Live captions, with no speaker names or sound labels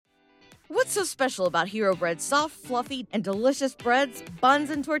What's so special about Hero Bread's soft, fluffy, and delicious breads, buns,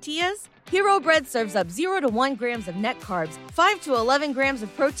 and tortillas? Hero Bread serves up 0 to 1 grams of net carbs, 5 to 11 grams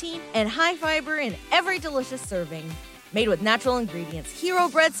of protein, and high fiber in every delicious serving. Made with natural ingredients, Hero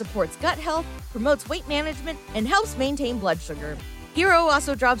Bread supports gut health, promotes weight management, and helps maintain blood sugar. Hero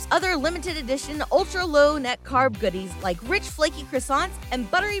also drops other limited edition ultra-low net carb goodies like rich flaky croissants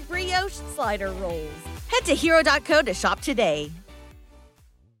and buttery brioche slider rolls. Head to hero.co to shop today.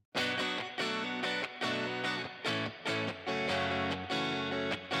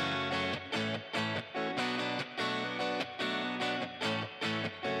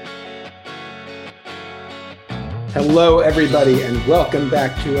 Hello, everybody, and welcome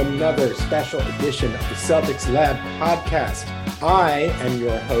back to another special edition of the Celtics Lab podcast. I am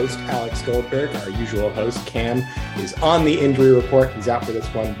your host, Alex Goldberg. Our usual host, Cam, is on the injury report. He's out for this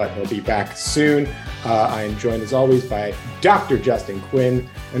one, but he'll be back soon. I am joined, as always, by Dr. Justin Quinn,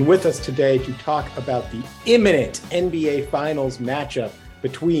 and with us today to talk about the imminent NBA Finals matchup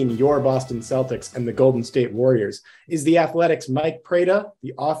between your Boston Celtics and the Golden State Warriors is The Athletic's Mike Prada,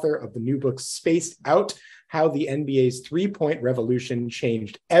 the author of the new book, Spaced Out: How the NBA's Three-Point Revolution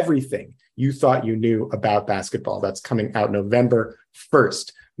Changed Everything You Thought You Knew About Basketball. That's coming out November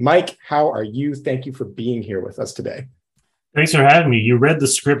 1st. Mike, how are you? Thank you for being here with us today. Thanks for having me. You read the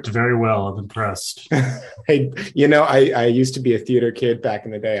script very well. I'm impressed. Hey, I used to be a theater kid back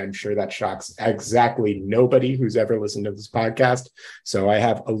in the day. I'm sure that shocks exactly nobody who's ever listened to this podcast. So I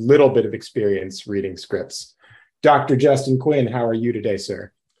have a little bit of experience reading scripts. Dr. Justin Quinn, how are you today,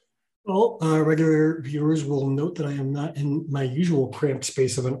 sir? Well, regular viewers will note that I am not in my usual cramped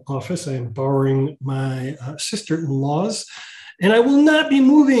space of an office. I am borrowing my sister-in-law's, and I will not be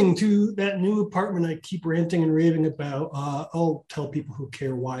moving to that new apartment I keep ranting and raving about. I'll tell people who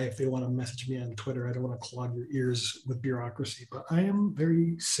care why if they want to message me on Twitter. I don't want to clog your ears with bureaucracy, but I am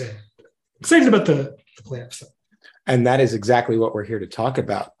very sad. Excited about the playoff stuff. And that is exactly what we're here to talk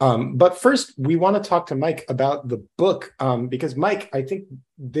about. But first, we want to talk to Mike about the book, because, Mike, I think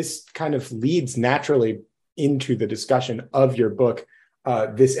this kind of leads naturally into the discussion of your book,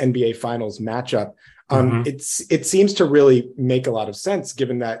 this NBA Finals matchup. It seems to really make a lot of sense,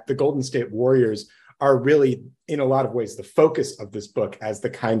 given that the Golden State Warriors are really, in a lot of ways, the focus of this book as the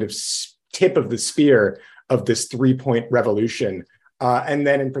kind of tip of the spear of this three-point revolution. And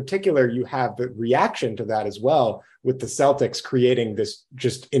then in particular, you have the reaction to that as well, with the Celtics creating this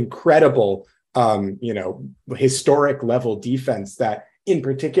just incredible, historic level defense that in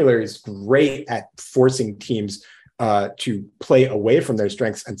particular is great at forcing teams to play away from their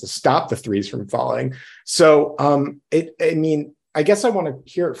strengths and to stop the threes from falling. So, I guess I want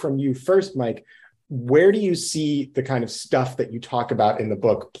to hear it from you first, Mike. Where do you see the kind of stuff that you talk about in the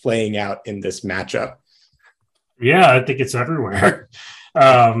book playing out in this matchup? Yeah, I think it's everywhere.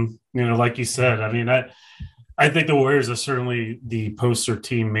 Like you said, I think the Warriors are certainly the poster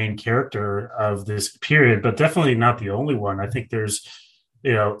team main character of this period, but definitely not the only one. I think there's,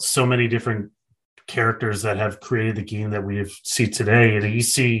 so many different characters that have created the game that we see today. And you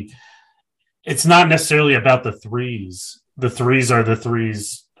see, it's not necessarily about the threes. The threes are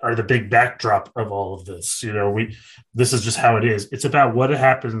the big backdrop of all of this. This is just how it is. It's about what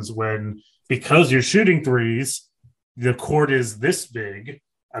happens when, because you're shooting threes, the court is this big.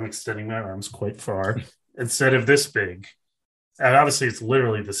 I'm extending my arms quite far instead of this big. And obviously it's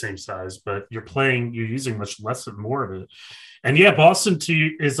literally the same size, but you're using much less and more of it. And yeah, Boston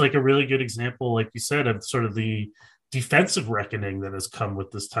too is like a really good example, like you said, of sort of the defensive reckoning that has come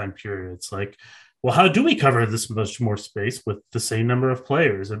with this time period. It's like, well, how do we cover this much more space with the same number of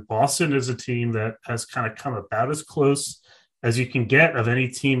players? And Boston is a team that has kind of come about as close as you can get of any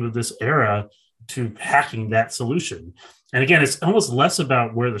team of this era to hacking that solution. And again, it's almost less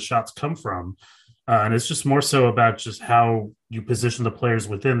about where the shots come from. And it's just more so about just how you position the players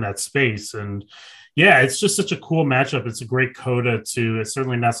within that space. And yeah, it's just such a cool matchup. It's a great coda it's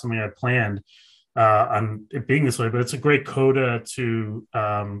certainly not something I planned on it being this way, but it's a great coda to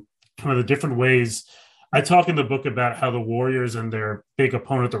kind of the different ways. I talk in the book about how the Warriors and their big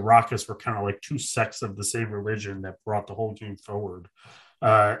opponent, the Rockets, were kind of like two sects of the same religion that brought the whole game forward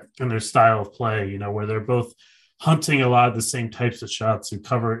in their style of play, where they're both hunting a lot of the same types of shots and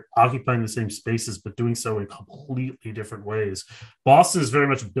occupying the same spaces, but doing so in completely different ways. Boston is very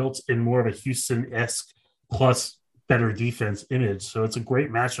much built in more of a Houston-esque plus better defense image. So it's a great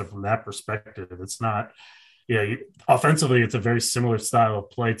matchup from that perspective. It's not, offensively, it's a very similar style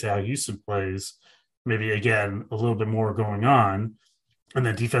of play to how Houston plays. Maybe, again, a little bit more going on. And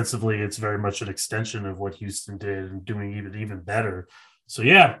then defensively, it's very much an extension of what Houston did and doing even better. So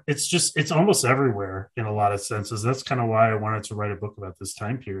yeah, it's almost everywhere in a lot of senses. That's kind of why I wanted to write a book about this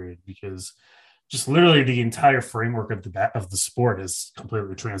time period, because just literally the entire framework of the sport is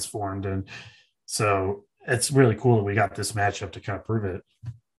completely transformed. And so it's really cool that we got this matchup to kind of prove it.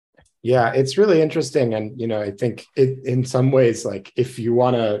 Yeah, it's really interesting. And, I think in some ways, like if you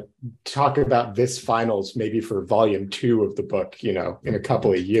want to talk about this finals, maybe for volume 2 of the book, in a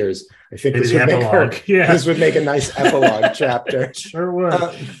couple of years, I think this would make a nice epilogue chapter. Sure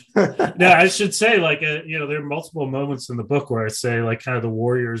would. Now, I should say, like, there are multiple moments in the book where I say, like, kind of the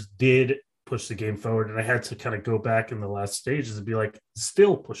Warriors did push the game forward, and I had to kind of go back in the last stages and be like,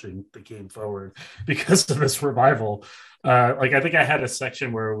 still pushing the game forward because of this revival. Like, I think I had a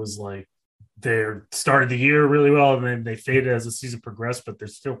section where it was like they started the year really well and then they faded as the season progressed, but they're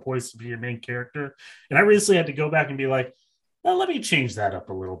still poised to be a main character. And I recently had to go back and be like, well, let me change that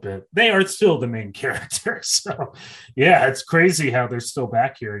up a little bit. They are still the main character. So yeah, it's crazy how they're still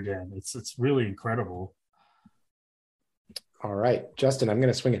back here again. It's really incredible. All right, Justin, I'm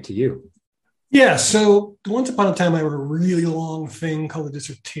going to swing it to you. Yeah, so once upon a time, I wrote a really long thing called a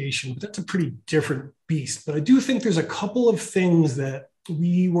dissertation, but that's a pretty different beast. But I do think there's a couple of things that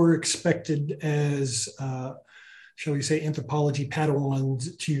we were expected as, shall we say, anthropology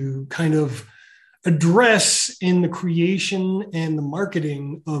Padawans to kind of address in the creation and the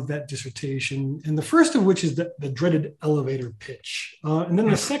marketing of that dissertation. And the first of which is the dreaded elevator pitch. And then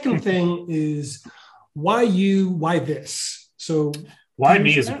the second thing is why you, why this? So why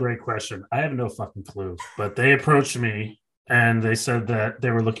me is a great question. I have no fucking clue, but they approached me and they said that they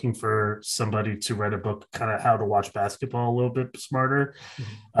were looking for somebody to write a book, kind of how to watch basketball a little bit smarter.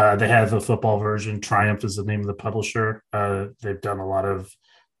 Mm-hmm. They have the football version. Triumph is the name of the publisher. They've done a lot of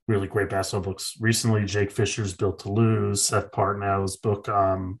really great basketball books recently. Jake Fisher's Built to Lose, Seth Partnow's book,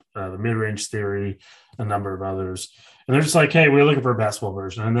 The Mid-Range Theory, a number of others. And they're just like, hey, we're looking for a basketball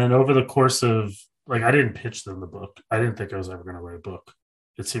version. And then over the course of, like, I didn't pitch them the book. I didn't think I was ever going to write a book.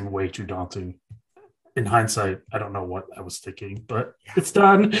 It seemed way too daunting. In hindsight, I don't know what I was thinking, but it's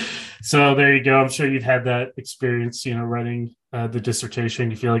done. So there you go. I'm sure you've had that experience, writing the dissertation.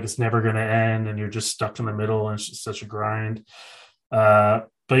 You feel like it's never going to end and you're just stuck in the middle and it's just such a grind.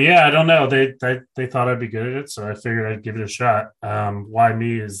 But yeah, I don't know. They thought I'd be good at it, so I figured I'd give it a shot. Why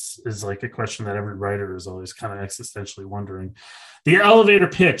me is like a question that every writer is always kind of existentially wondering. The elevator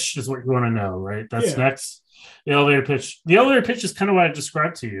pitch is what you want to know, right? That's next. The elevator pitch. The elevator pitch is kind of what I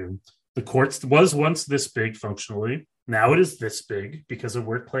described to you. The court was once this big functionally. Now it is this big because of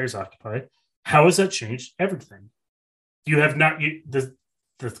where players occupy. How has that changed? Everything. You have not.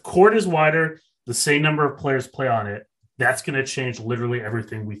 The court is wider. The same number of players play on it. That's going to change literally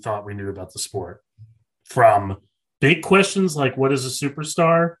everything we thought we knew about the sport. From big questions like what is a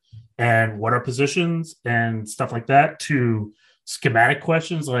superstar and what are positions and stuff like that, to schematic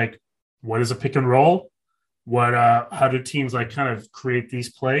questions like what is a pick and roll, how do teams like kind of create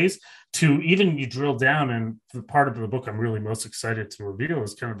these plays, to even you drill down. And the part of the book I'm really most excited to reveal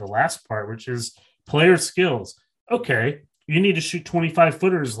is kind of the last part, which is player skills. Okay, you need to shoot 25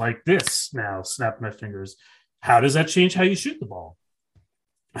 footers like this now, snap my fingers. How does that change how you shoot the ball?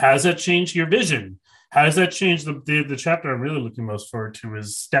 How does that change your vision? How does that change the chapter I'm really looking most forward to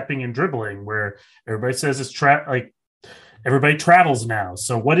is stepping and dribbling, where everybody says it's like everybody travels now.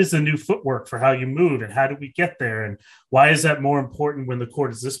 So what is the new footwork for how you move and how do we get there? And why is that more important when the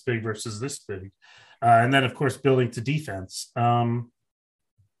court is this big versus this big? And then, of course, building to defense.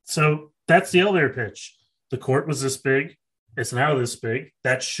 So that's the elevator pitch. The court was this big. It's now this big.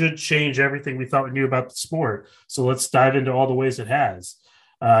 That should change everything we thought we knew about the sport. So let's dive into all the ways it has.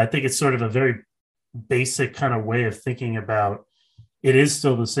 I think it's sort of a very basic kind of way of thinking about it is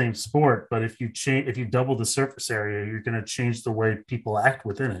still the same sport, but if you double the surface area, you're going to change the way people act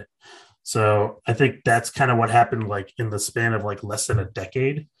within it. So I think that's kind of what happened like in the span of like less than a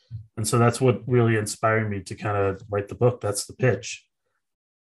decade. And so that's what really inspired me to kind of write the book. That's the pitch.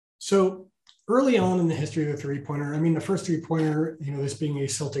 So early on in the history of the three-pointer, I mean, the first three-pointer, this being a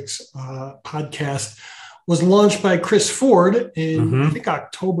Celtics podcast, was launched by Chris Ford in, I think,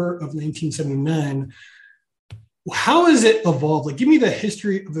 October of 1979. How has it evolved? Like, give me the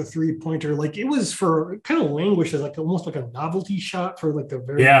history of the three-pointer. Like, it was for kind of languished as like almost like a novelty shot for like the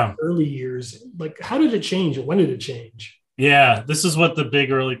very early years. Like, how did it change and when did it change? Yeah, this is what the big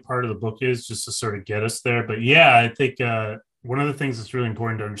early part of the book is, just to sort of get us there. But yeah, I think one of the things that's really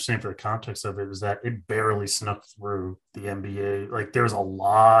important to understand for the context of it is that it barely snuck through the NBA. Like, there's a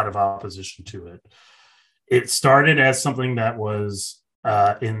lot of opposition to it. It started as something that was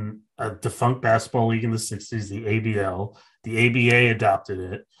in a defunct basketball league in the 60s, the ABL. The ABA adopted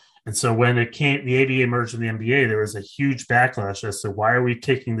it. And so when the ABA merged in the NBA, there was a huge backlash as to why are we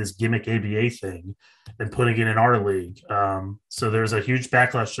taking this gimmick ABA thing and putting it in our league. So there's a huge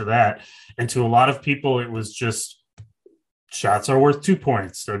backlash to that. And to a lot of people, it was just shots are worth 2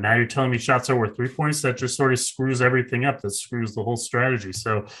 points. So now you're telling me shots are worth 3 points? That just sort of screws everything up. That screws the whole strategy.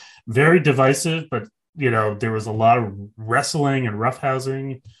 So very divisive, but there was a lot of wrestling and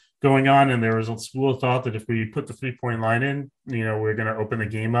roughhousing going on, and there was a school of thought that if we put the 3-point line in, we're going to open the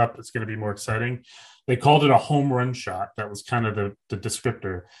game up. It's going to be more exciting. They called it a home run shot. That was kind of the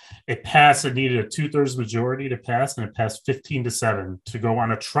descriptor. It passed. It needed a 2/3 majority to pass, and it passed 15-7 to go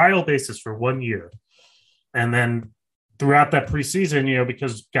on a trial basis for 1 year. And then throughout that preseason,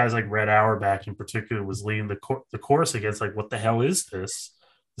 because guys like Red Auerbach in particular was leading the chorus against, like, what the hell is this?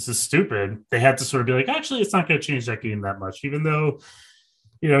 This is stupid. They had to sort of be like, actually, it's not going to change that game that much, even though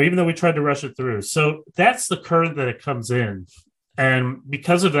we tried to rush it through. So that's the current that it comes in. And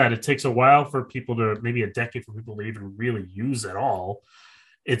because of that, it takes a while for people to, maybe a decade for people to even really use at all.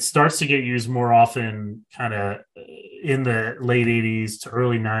 It starts to get used more often kind of in the late 80s to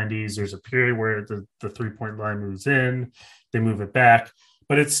early 90s. There's a period where the 3-point line moves in, they move it back.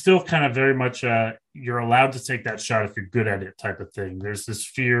 But it's still kind of very much you're allowed to take that shot if you're good at it type of thing. There's this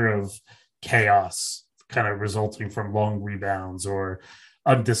fear of chaos kind of resulting from long rebounds or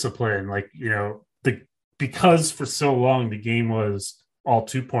undisciplined, because for so long the game was all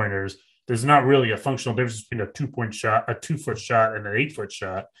 2-pointers. There's not really a functional difference between a 2-point shot, a 2-foot shot, and an 8-foot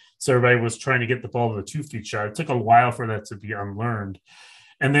shot. So everybody was trying to get the ball to the 2-feet shot. It took a while for that to be unlearned.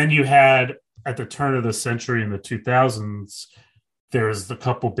 And then you had, at the turn of the century in the 2000s, there's a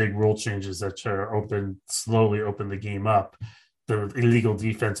couple big rule changes that slowly open the game up. The illegal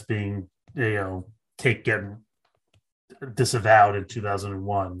defense being, getting disavowed in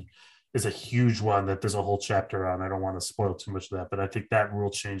 2001 is a huge one that there's a whole chapter on. I don't want to spoil too much of that, but I think that rule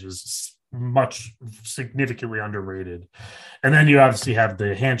change is significantly underrated. And then you obviously have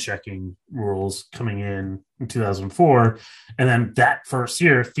the hand checking rules coming in 2004. And then that first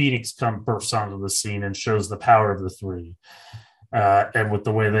year, Phoenix bursts onto the scene and shows the power of the three. And with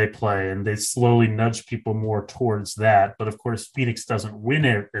the way they play, and they slowly nudge people more towards that. But of course, Phoenix doesn't win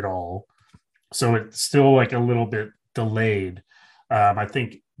it at all. So it's still like a little bit delayed. I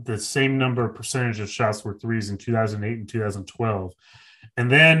think the same percentage of shots were threes in 2008 and 2012. And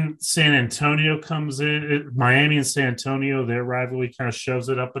then San Antonio comes in. Miami and San Antonio, their rivalry kind of shoves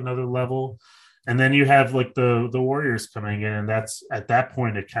it up another level. And then you have like the Warriors coming in. And that's at that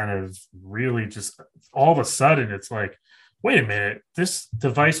point, it kind of really just all of a sudden it's like, wait a minute, this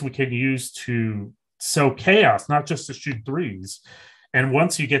device we can use to sow chaos, not just to shoot threes. And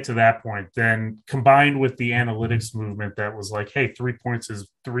once you get to that point, then combined with the analytics movement that was like, hey, 3 points is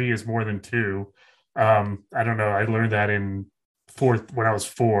 3 is more than 2. I don't know. I learned that in when I was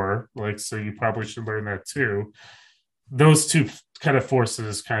 4. So you probably should learn that too. Those two kind of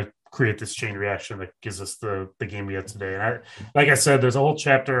forces kind of create this chain reaction that gives us the game we have today. And like I said, there's a whole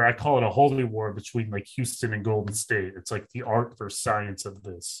chapter, I call it a holy war between like Houston and Golden State. It's like the art versus science of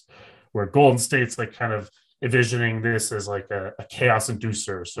this, where Golden State's like kind of envisioning this as like a chaos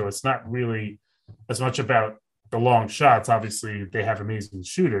inducer. So it's not really as much about the long shots. Obviously they have amazing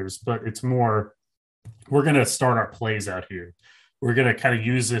shooters, but it's more, we're going to start our plays out here. We're going to kind of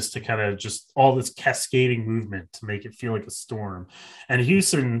use this to kind of just all this cascading movement to make it feel like a storm. And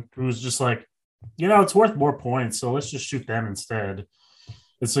Houston, who's just like, it's worth more points, so let's just shoot them instead.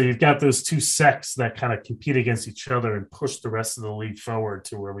 And so you've got those two sects that kind of compete against each other and push the rest of the league forward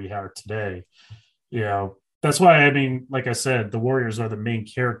to where we are today. That's why, like I said, the Warriors are the main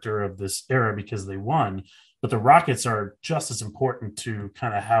character of this era because they won, but the Rockets are just as important to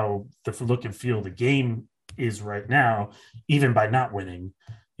kind of how the look and feel of the game is right now, even by not winning.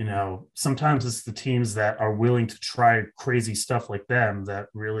 Sometimes it's the teams that are willing to try crazy stuff like them that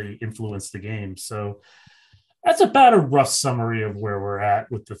really influence the game. So that's about a rough summary of where we're at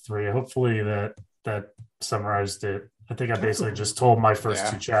with the three. Hopefully that summarized it. I think I basically just told my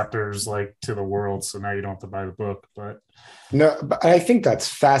first 2 chapters to the world. So now you don't have to buy the book, but no, but I think that's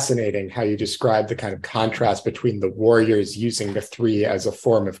fascinating how you describe the kind of contrast between the Warriors using the three as a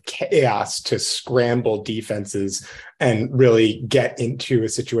form of chaos to scramble defenses and really get into a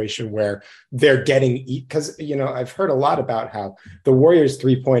situation where they're getting, because, I've heard a lot about how the Warriors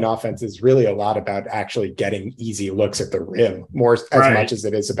 3-point offense is really a lot about actually getting easy looks at the rim, much as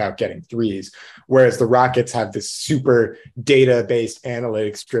it is about getting threes. Whereas the Rockets have this super data-based,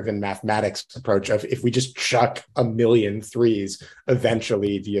 analytics-driven mathematics approach of if we just chuck a million threes,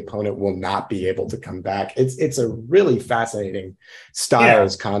 eventually the opponent will not be able to come back. It's a really fascinating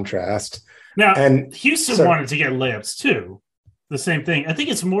styles contrast. Now, and Houston wanted to get layups too. the same thing. I think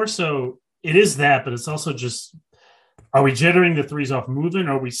it's more so, it is that, but it's also just, are we jittering the threes off movement,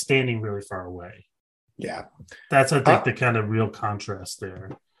 or are we standing really far away? Yeah. That's, I think, the kind of real contrast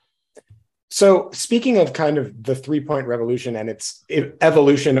there. So speaking of kind of the 3-point revolution and its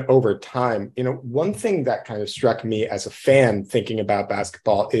evolution over time, one thing that kind of struck me as a fan thinking about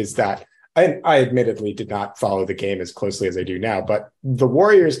basketball is that I admittedly did not follow the game as closely as I do now, but the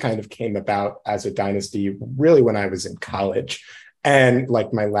Warriors kind of came about as a dynasty really when I was in college and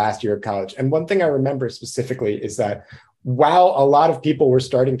like my last year of college. And one thing I remember specifically is that while a lot of people were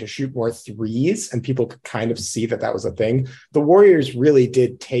starting to shoot more threes and people could kind of see that that was a thing, the Warriors really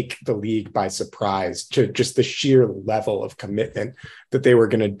did take the league by surprise to just the sheer level of commitment that they were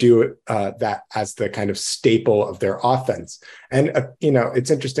going to do that as the kind of staple of their offense. And, it's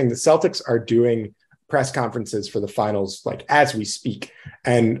interesting. The Celtics are doing press conferences for the finals, like as we speak.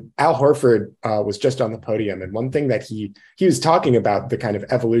 And Al Horford was just on the podium. And one thing that he was talking about the kind of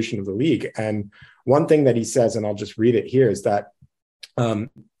evolution of the league. And one thing that he says, and I'll just read it here, is that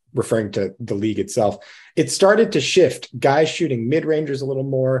referring to the league itself, it started to shift. Guys shooting mid-rangers a little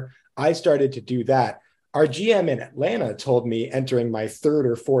more. I started to do that. Our GM in Atlanta told me entering my third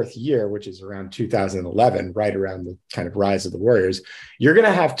or fourth year, which is around 2011, right around the kind of rise of the Warriors, you're going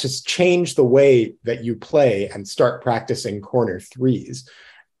to have to change the way that you play and start practicing corner threes.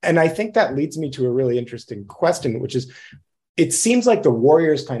 And I think that leads me to a really interesting question, which is, it seems like the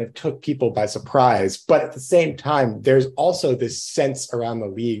Warriors kind of took people by surprise, but at the same time, there's also this sense around the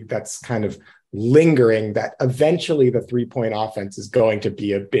league that's kind of lingering that eventually the 3-point offense is going to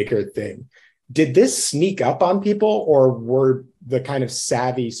be a bigger thing. Did this sneak up on people, or were the kind of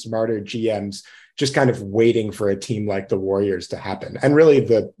savvy, smarter GMs just kind of waiting for a team like the Warriors to happen? And really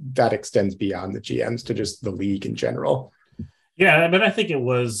that extends beyond the GMs to just the league in general. Yeah, I mean, I think it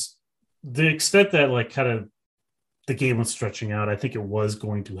was the extent that like kind of the game was stretching out. I think it was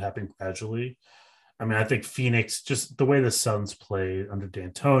going to happen gradually. I mean, I think Phoenix, just the way the Suns played under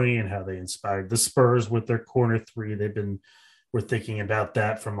D'Antoni and how they inspired the Spurs with their corner three, we're thinking about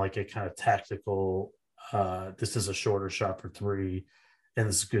that from like a kind of tactical, this is a shorter shot for three, and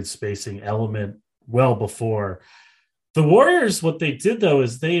this is good spacing element well before. The Warriors, what they did though,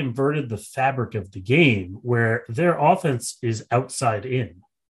 is they inverted the fabric of the game where their offense is outside in.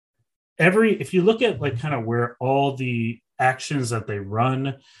 If you look at like kind of where all the actions that they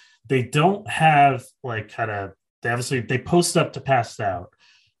run, they don't have like kind of, they post up to pass out.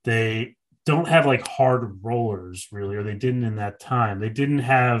 They don't have like hard rollers really, or they didn't in that time. They didn't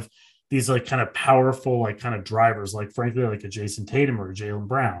have these like kind of powerful, like kind of drivers, like frankly, like a Jason Tatum or a Jaylen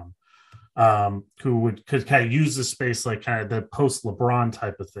Brown, who could kind of use the space, like kind of the post LeBron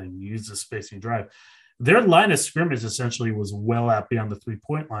type of thing, use the spacing drive. Their line of scrimmage essentially was well out beyond the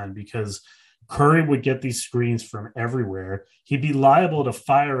 3-point line because Curry would get these screens from everywhere. He'd be liable to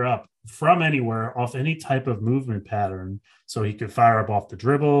fire up from anywhere off any type of movement pattern. So he could fire up off the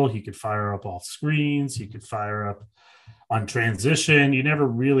dribble. He could fire up off screens. He could fire up on transition. You never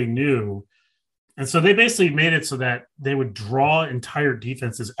really knew. And so they basically made it so that they would draw entire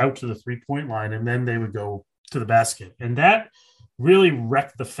defenses out to the 3-point line, and then they would go to the basket. And that really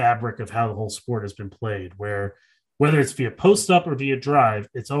wrecked the fabric of how the whole sport has been played, where whether it's via post up or via drive,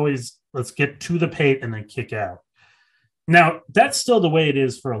 it's always let's get to the paint and then kick out. Now, that's still the way it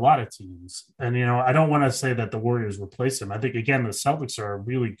is for a lot of teams. And, I don't want to say that the Warriors replace them. I think, again, the Celtics are a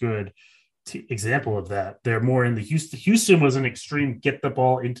really good example of that. They're more in the Houston was an extreme get the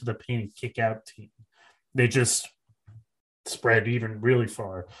ball into the paint and kick out team. They just spread even really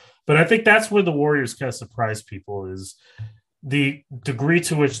far. But I think that's where the Warriors kind of surprise people is the degree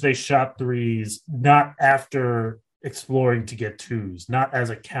to which they shot threes, not after exploring to get twos, not as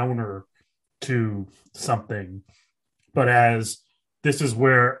a counter to something, but as this is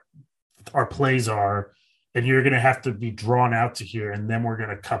where our plays are, and you're going to have to be drawn out to here, and then we're going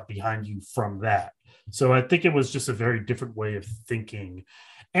to cut behind you from that. So I think it was just a very different way of thinking.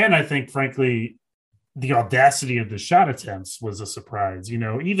 And I think, frankly, the audacity of the shot attempts was a surprise.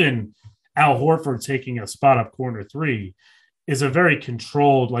 Even Al Horford taking a spot-up corner three is a very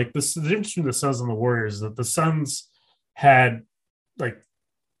controlled, like this, the difference between the Suns and the Warriors, that the Suns had, like,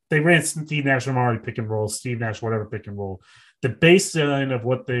 they ran Steve Nash, Amari pick and roll, Steve Nash, whatever pick and roll. The baseline of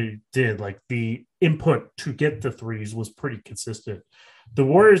what they did, like the input to get the threes, was pretty consistent. The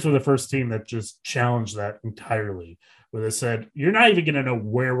Warriors were the first team that just challenged that entirely, where they said, you're not even going to know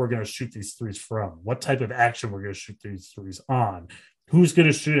where we're going to shoot these threes from, what type of action we're going to shoot these threes on, who's going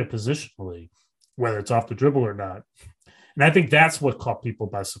to shoot it positionally, whether it's off the dribble or not. And I think that's what caught people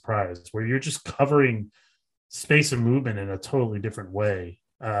by surprise, where you're just covering space and movement in a totally different way.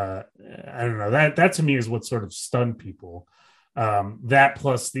 I don't know, that to me is what sort of stunned people. That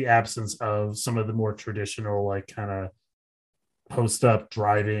plus the absence of some of the more traditional, like kind of post up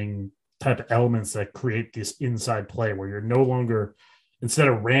driving type of elements that create this inside play where you're no longer, instead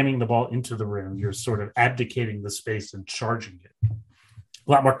of ramming the ball into the rim, you're sort of abdicating the space and charging it.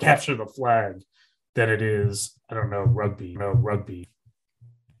 A lot more capture the flag than it is, I don't know, rugby.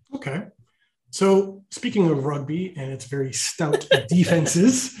 Okay. So speaking of rugby and its very stout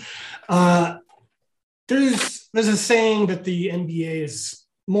defenses, there's a saying that the NBA is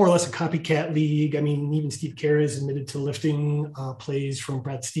more or less a copycat league. I mean, even Steve Kerr has admitted to lifting plays from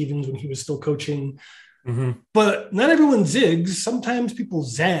Brad Stevens when he was still coaching. Mm-hmm. But not everyone zigs. Sometimes people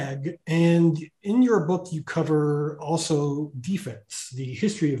zag. And in your book, you cover also defense, the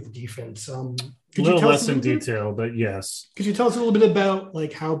history of the defense. A little less in detail, but yes. Could you tell us a little bit about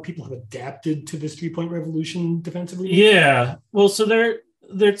like how people have adapted to this 3-point revolution defensively? Yeah. Well, so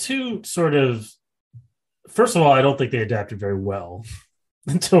they're two sort of, first of all, I don't think they adapted very well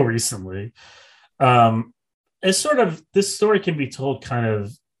until recently. It's sort of, this story can be told kind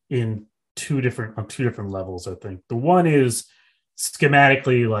of on two different levels, I think. The one is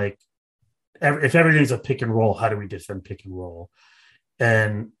schematically, like if everything's a pick and roll, how do we defend pick and roll?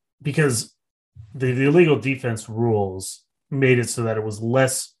 And because the illegal defense rules made it so that it was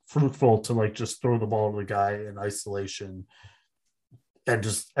less fruitful to like just throw the ball to the guy in isolation and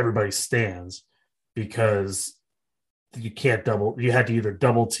just everybody stands, because you had to either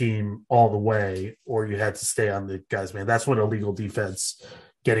double team all the way or you had to stay on the guy's man. That's what illegal defense,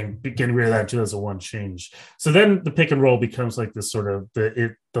 getting rid of that in 2001 changed. So then the pick and roll becomes like this sort of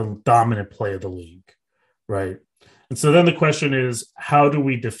the dominant play of the league, right? And so then the question is, how do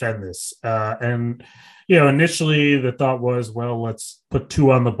we defend this? And initially the thought was, well, let's put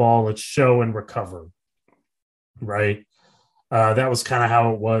 2 on the ball, let's show and recover, right? That was kind of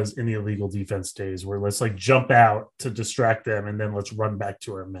how it was in the illegal defense days, where let's like jump out to distract them and then let's run back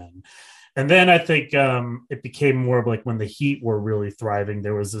to our men. And then I think it became more of like when the Heat were really thriving,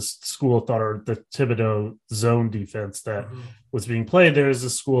 there was this school of thought, or the Thibodeau zone defense that was being played. There's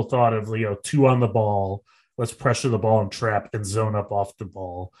this school of thought of 2 on the ball, let's pressure the ball and trap and zone up off the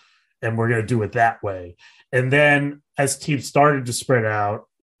ball, and we're going to do it that way. And then as teams started to spread out,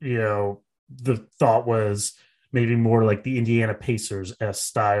 the thought was maybe more like the Indiana Pacers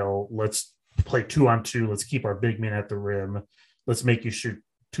style. Let's play 2-on-2. Let's keep our big men at the rim. Let's make you shoot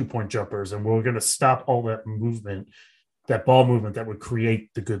 2-point jumpers. And we're going to stop all that movement, that ball movement that would create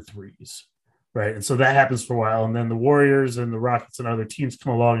the good threes. Right. And so that happens for a while. And then the Warriors and the Rockets and other teams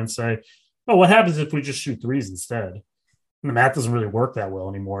come along and say, oh, what happens if we just shoot threes instead? And the math doesn't really work that well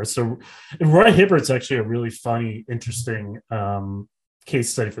anymore. So Roy Hibbert's actually a really funny, interesting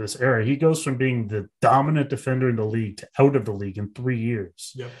case study for this era. He goes from being the dominant defender in the league to out of the league in 3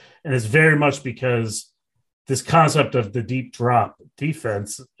 years. Yep. And it's very much because this concept of the deep drop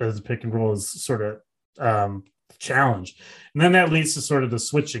defense as a pick and roll is sort of challenged. And then that leads to sort of the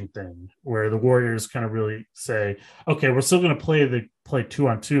switching thing where the Warriors kind of really say, okay, we're still going to play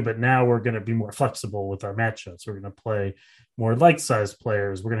 2-on-2, but now we're going to be more flexible with our matchups. We're going to play more like-sized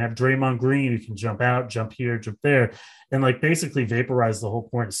players. We're going to have Draymond Green who can jump out, jump here, jump there, and like basically vaporize the whole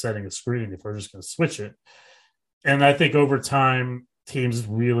point of setting a screen if we're just going to switch it. And I think over time, teams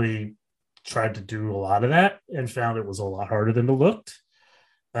really tried to do a lot of that and found it was a lot harder than it looked.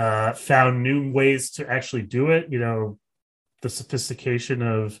 Found new ways to actually do it. The sophistication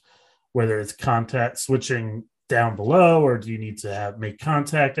of whether it's contact switching down below, or do you need to make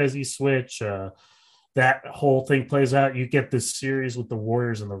contact as you switch? That whole thing plays out. You get this series with the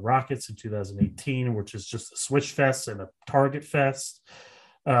Warriors and the Rockets in 2018, which is just a switch fest and a target fest.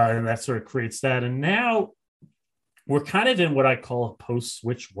 And that sort of creates that. And now we're kind of in what I call a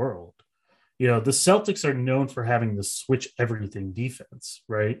post-switch world. The Celtics are known for having the switch everything defense,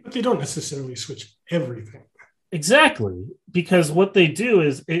 right? But they don't necessarily switch everything. Exactly. Because what they do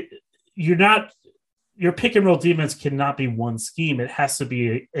is your pick and roll defense cannot be one scheme. It has to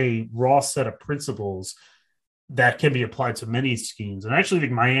be a raw set of principles that can be applied to many schemes. And I actually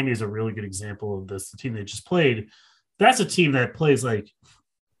think Miami is a really good example of this. The team they just played, that's a team that plays like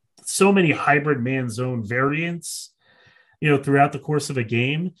so many hybrid man zone variants, throughout the course of a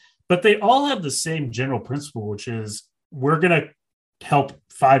game. But they all have the same general principle, which is we're going to help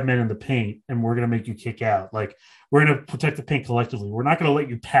 5 men in the paint and we're going to make you kick out. Like we're going to protect the paint collectively. We're not going to let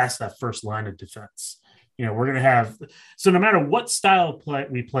you pass that first line of defense. We're going to have, so no matter what style of play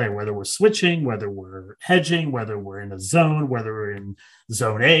we play, whether we're switching, whether we're hedging, whether we're in a zone, whether we're in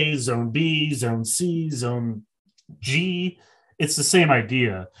zone A, zone B, zone C, zone G, it's the same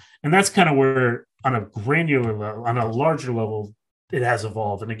idea. And that's kind of where on a granular level, on a larger level, it has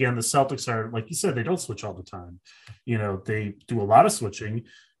evolved. And again, the Celtics are, like you said, they don't switch all the time. They do a lot of switching,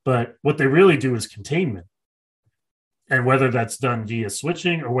 but what they really do is containment. And whether that's done via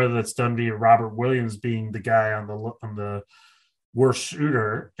switching or whether that's done via Robert Williams being the guy on the worst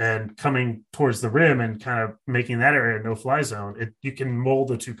shooter and coming towards the rim and kind of making that area a no-fly zone, you can mold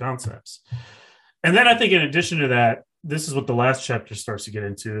the two concepts. And then I think in addition to that, this is what the last chapter starts to get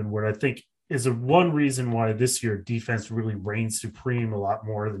into, and what I think is one reason why this year defense really reigns supreme a lot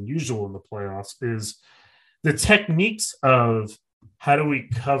more than usual in the playoffs is the techniques of how do we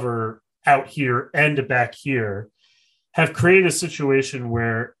cover out here and back here have created a situation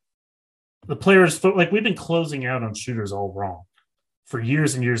where the players, like we've been closing out on shooters all wrong for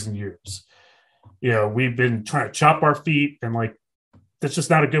years and years and years. We've been trying to chop our feet, and like that's just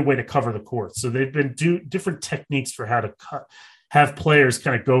not a good way to cover the court. So they've been different techniques for how to have players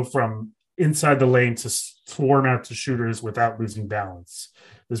kind of go from inside the lane to swarm out to shooters without losing balance.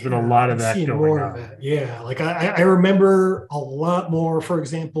 There's been a lot of that going on. Yeah, like I remember a lot more, for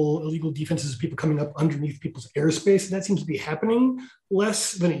example, illegal defenses, people coming up underneath people's airspace. And that seems to be happening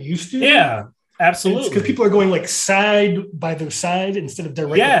less than it used to. Yeah, absolutely. Because people are going like side by their side instead of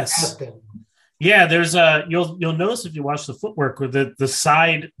directly at them. Yeah, there's you'll notice if you watch the footwork with the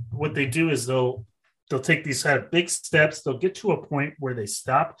side, what they do is they'll take these kind of big steps, they'll get to a point where they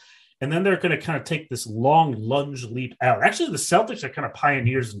stop, and then they're going to kind of take this long lunge leap out. Actually, the Celtics are kind of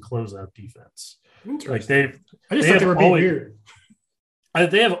pioneers in closeout defense. Like I just thought they were being weird.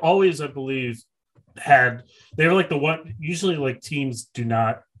 They have always, I believe, they're like the one, usually like teams do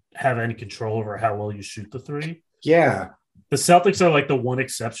not have any control over how well you shoot the three. Yeah. The Celtics are like the one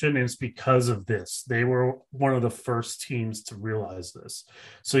exception, and it's because of this. They were one of the first teams to realize this.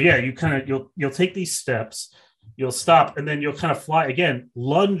 So yeah, you'll take these steps, you'll stop, and then you'll kind of fly again,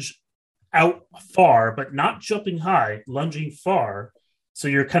 lunge out far, but not jumping high, lunging far. So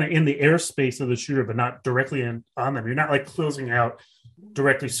you're kind of in the airspace of the shooter, but not directly on them. You're not like closing out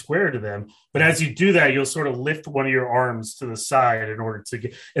directly square to them. But as you do that, you'll sort of lift one of your arms to the side in order to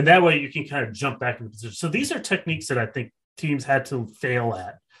get, and that way you can kind of jump back into position. So these are techniques that I think teams had to fail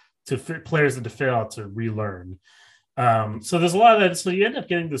at, players had to fail at to relearn. So there's a lot of that. So you end up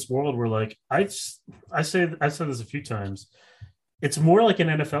getting this world where, like, I've said this a few times, it's more like an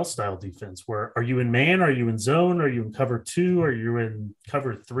NFL style defense where are you in man? Are you in zone? Are you in cover 2? Are you in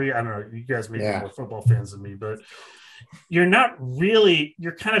cover 3? I don't know. You guys may be more football fans than me, but you're not really,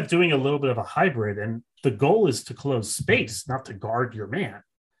 you're kind of doing a little bit of a hybrid, and the goal is to close space, not to guard your man.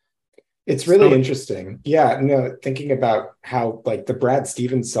 It's really interesting. Yeah, no, thinking about how like the Brad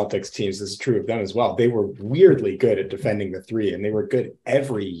Stevens Celtics teams, this is true of them as well. They were weirdly good at defending the three, and they were good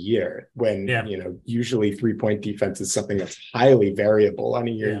every year when, usually 3-point defense is something that's highly variable on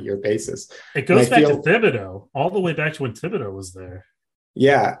a year-to-year basis. It goes back to Thibodeau, all the way back to when Thibodeau was there.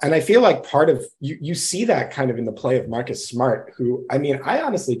 Yeah, and I feel like part of, you see that kind of in the play of Marcus Smart, who, I mean, I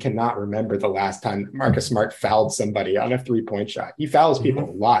honestly cannot remember the last time Marcus Smart fouled somebody on a 3-point shot. He fouls people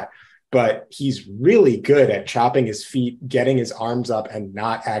a lot, but he's really good at chopping his feet, getting his arms up, and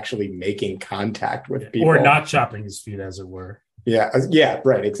not actually making contact with people. Or not chopping his feet, as it were. Yeah,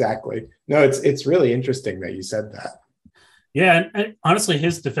 right, exactly. No, it's really interesting that you said that. Yeah, and honestly,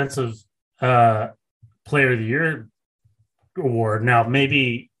 his defensive player of the year award, now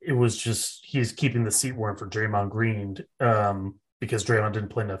maybe it was just he's keeping the seat warm for Draymond Green because Draymond didn't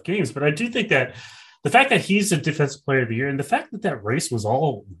play enough games. But I do think that the fact that he's a defensive player of the year, and the fact that race was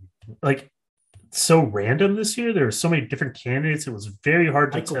all like so random this year, there were so many different candidates, it was very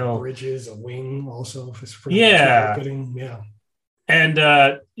hard to tell. Bridges, a wing also. And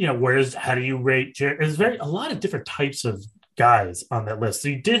how do you rate there's a lot of different types of guys on that list. So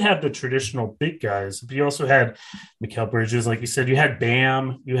you did have the traditional big guys, but you also had Mikal Bridges, like you said, you had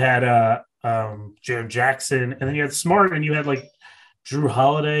Bam, you had Jaren Jackson, and then you had Smart, and you had like Drew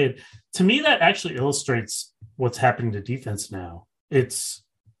Holiday. And to me, that actually illustrates what's happening to defense now. It's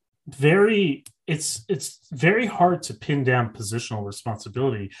very hard to pin down positional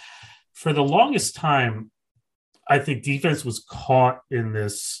responsibility. For the longest time, I think defense was caught in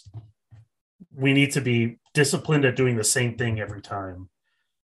this, we need to be disciplined at doing the same thing every time.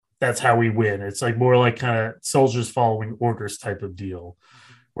 That's how we win. It's like more like kind of soldiers following orders type of deal,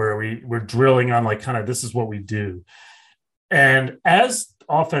 where we're drilling on like kind of this is what we do. And as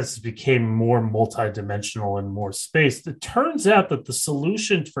offenses became more multidimensional and more spaced, it turns out that the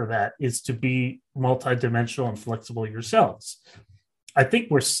solution for that is to be multidimensional and flexible yourselves. I think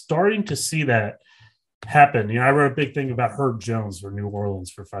we're starting to see that happen. I wrote a big thing about Herb Jones for New Orleans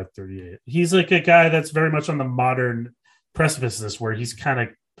for 538. He's like a guy that's very much on the modern precipice of this, where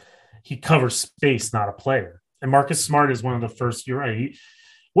he covers space, not a player. And Marcus Smart is one of the first. You're right.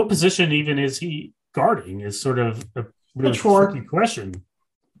 What position even is he guarding? Is sort of a really tricky question.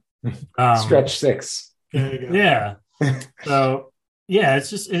 Stretch 6. Yeah. So yeah, it's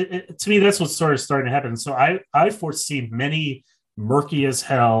just to me that's what's sort of starting to happen. So I foresee many murky as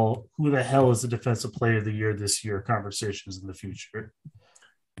hell. Who the hell is the defensive player of the year this year? Conversations in the future.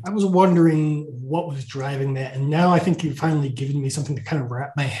 I was wondering what was driving that. And now I think you've finally given me something to kind of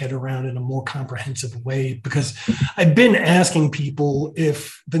wrap my head around in a more comprehensive way, because I've been asking people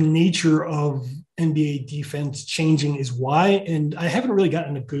if the nature of NBA defense changing is why, and I haven't really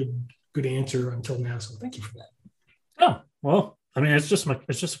gotten a good answer until now. So thank you for that. Oh, well, I mean, it's just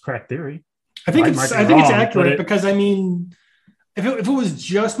a crack theory. I think it's accurate because I mean, if it was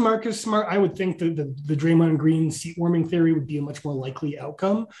just Marcus Smart, I would think the Draymond Green seat warming theory would be a much more likely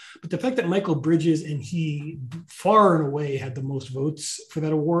outcome. But the fact that Michael Bridges and he far and away had the most votes for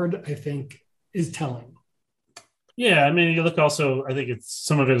that award, I think is telling. Yeah, I mean, you look also, I think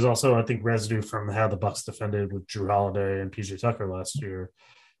some of it is also, I think, residue from how the Bucks defended with Jrue Holiday and PJ Tucker last year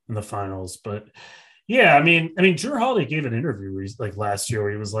in the finals. But yeah, I mean, Jrue Holiday gave an interview like last year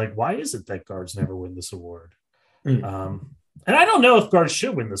where he was like, why is it that guards never win this award? And I don't know if guards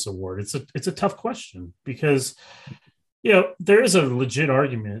should win this award. It's a tough question because, there is a legit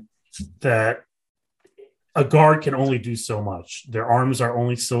argument that a guard can only do so much. Their arms are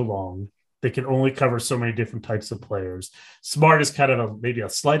only so long. They can only cover so many different types of players. Smart is kind of maybe a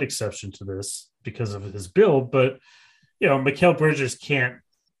slight exception to this because of his build, but, Mikal Bridges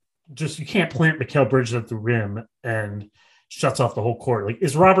you can't plant Mikal Bridges at the rim and shuts off the whole court. Like,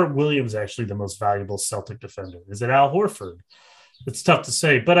 is Robert Williams actually the most valuable Celtic defender? Is it Al Horford? It's tough to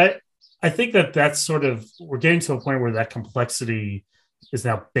say, but I think that's sort of, we're getting to a point where that complexity is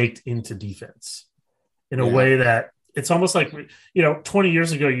now baked into defense in a way that it's almost like, 20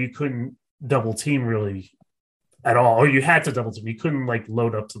 years ago, you couldn't double team really at all, or you had to double team. You couldn't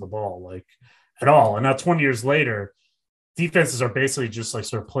load up to the ball at all. And now 20 years later, defenses are basically just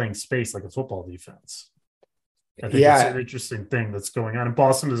sort of playing space like a football defense. I think it's an interesting thing that's going on. And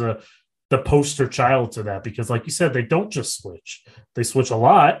Boston is the poster child to that because, like you said, they don't just switch. They switch a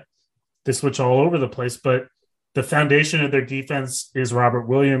lot. They switch all over the place. But the foundation of their defense is Robert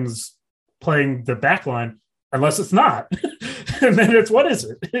Williams playing the back line, unless it's not. And then what is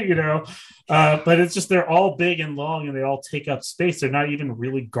it? But it's just they're all big and long and they all take up space. They're not even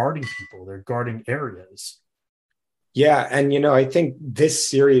really guarding people. They're guarding areas. Yeah. And, I think this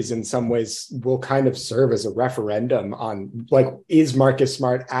series in some ways will kind of serve as a referendum on is Marcus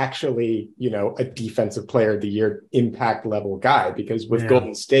Smart actually, a defensive player of the year impact level guy? Because with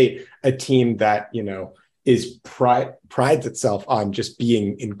Golden State, a team that, prides itself on just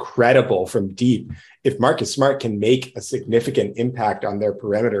being incredible from deep. If Marcus Smart can make a significant impact on their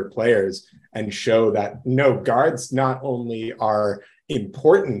perimeter players and show that guards not only are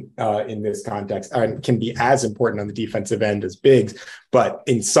important in this context and can be as important on the defensive end as bigs, but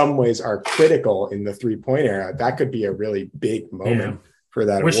in some ways are critical in the 3-point era, that could be a really big moment for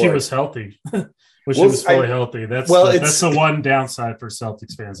that award. He was healthy. He was fully healthy. That's the one downside for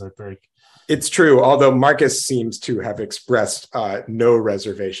Celtics fans, I think. It's true, although Marcus seems to have expressed no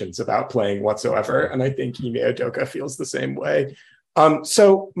reservations about playing whatsoever, and I think Ime Udoka feels the same way.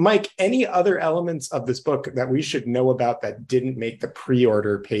 So, Mike, any other elements of this book that we should know about that didn't make the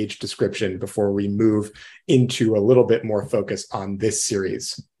pre-order page description before we move into a little bit more focus on this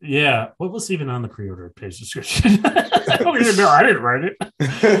series? Yeah. What was even on the pre-order page description? I don't even know. I didn't write it.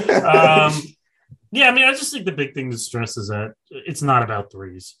 I just think the big thing to stress is that it's not about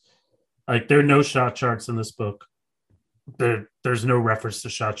threes. There are no shot charts in this book. There's no reference to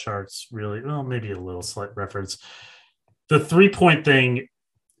shot charts, really. Well, maybe a little slight reference. The 3-point thing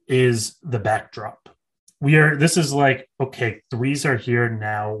is the backdrop. This is okay, threes are here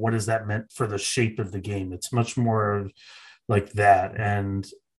now. What does that mean for the shape of the game? It's much more like that. And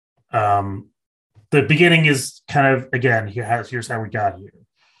the beginning is kind of, again, here's how we got here.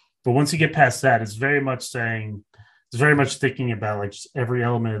 But once you get past that, it's very much thinking about just every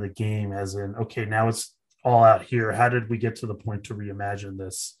element of the game as in, okay, now it's all out here. How did we get to the point to reimagine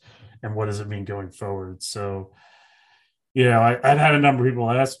this? And what does it mean going forward? So, I've had a number of people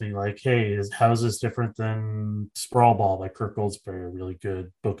ask me hey, how is this different than Sprawl Ball by Kirk Goldsberry, a really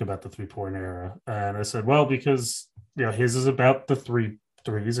good book about the 3-point era? And I said, well, because, his is about the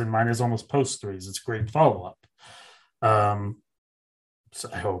threes and mine is almost post threes. It's great follow-up. So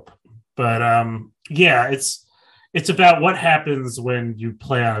I hope, but it's about what happens when you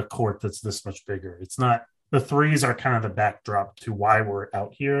play on a court that's this much bigger. It's not, the threes are kind of the backdrop to why we're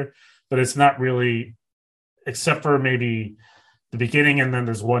out here, but it's not really, except for maybe the beginning. And then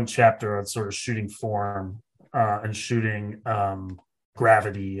there's one chapter on sort of shooting form and shooting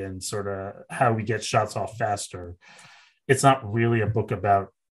gravity and sort of how we get shots off faster. It's not really a book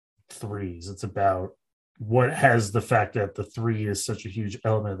about threes. It's about what has the fact that the three is such a huge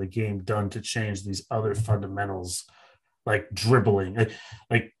element of the game done to change these other fundamentals, like dribbling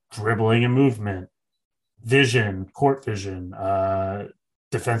and movement, vision, court vision,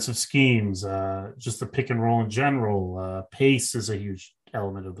 defensive schemes, just the pick and roll in general. Pace is a huge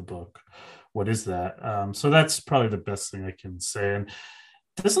element of the book. What is that? So that's probably the best thing I can say. And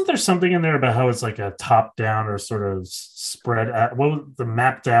isn't there something in there about how it's like a top down or sort of spread out, the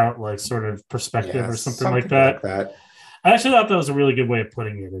mapped out like sort of perspective or something like that? I actually thought that was a really good way of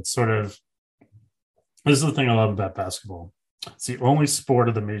putting it. It's sort of, this is the thing I love about basketball. It's the only sport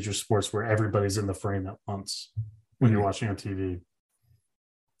of the major sports where everybody's in the frame at once when you're watching on TV.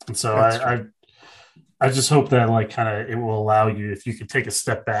 And so I just hope that like kind of it will allow you, if you can take a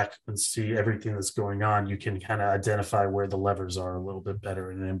step back and see everything that's going on, you can kind of identify where the levers are a little bit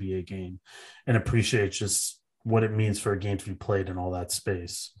better in an NBA game and appreciate just what it means for a game to be played in all that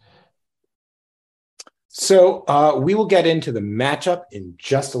space. So we will get into the matchup in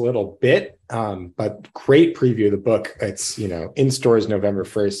just a little bit, but great preview of the book. It's, in stores November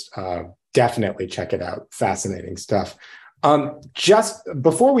 1st. Definitely check it out. Fascinating stuff. Just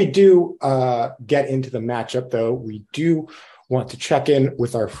before we do get into the matchup, though, we do want to check in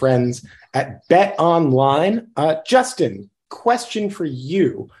with our friends at Bet Online. Justin, question for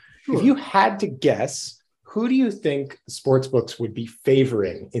you. Sure. If you had to guess, who do you think sportsbooks would be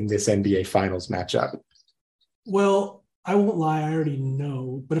favoring in this NBA Finals matchup? Well, I won't lie, I already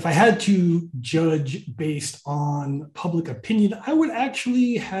know. But if I had to judge based on public opinion, I would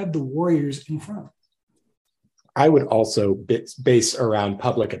actually have the Warriors in front. I would also base around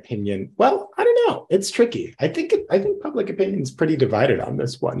public opinion. Well, I don't know. It's tricky. I think public opinion is pretty divided on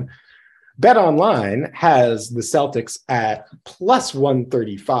this one. Bet Online has the Celtics at plus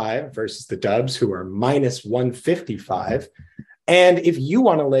 135 versus the Dubs, who are minus 155. And if you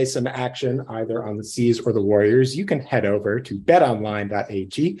want to lay some action either on the C's or the Warriors, you can head over to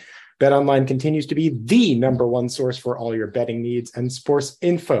betonline.ag. BetOnline continues to be the number one source for all your betting needs and sports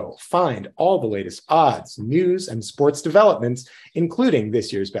info. Find all the latest odds, news, and sports developments, including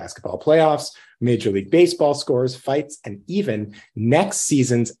this year's basketball playoffs, Major League Baseball scores, fights, and even next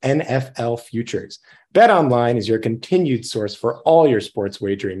season's NFL futures. BetOnline is your continued source for all your sports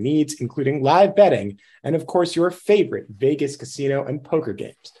wagering needs, including live betting and, of course, your favorite Vegas casino and poker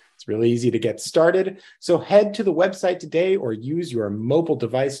games. It's really easy to get started. So head to the website today or use your mobile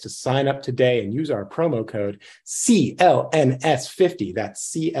device to sign up today and use our promo code CLNS50.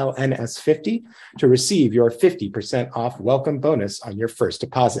 That's CLNS50 to receive your 50% off welcome bonus on your first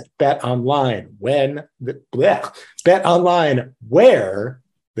deposit. Bet online Bet online where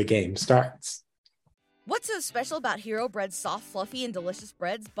the game starts. What's so special about Hero Bread's soft, fluffy, and delicious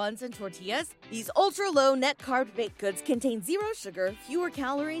breads, buns, and tortillas? These ultra-low net-carb baked goods contain zero sugar, fewer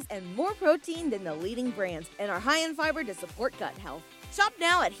calories, and more protein than the leading brands, and are high in fiber to support gut health. Shop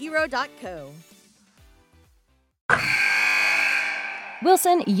now at hero.co.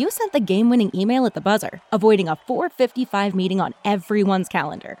 Wilson, you sent the game-winning email at the buzzer, avoiding a 4:55 meeting on everyone's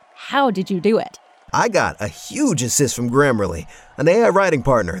calendar. How did you do it? I got a huge assist from Grammarly, an AI writing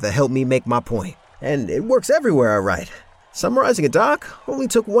partner that helped me make my point. And it works everywhere I write. Summarizing a doc only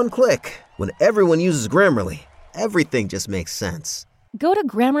took one click. When everyone uses Grammarly, everything just makes sense. Go to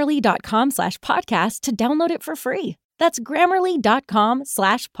Grammarly.com/podcast to download it for free. That's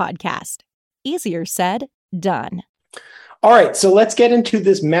Grammarly.com/podcast. Easier said, done. All right, so let's get into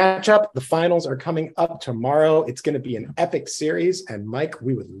this matchup. The finals are coming up tomorrow. It's going to be an epic series. And Mike,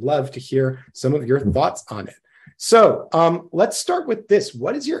 we would love to hear some of your thoughts on it. So let's start with this.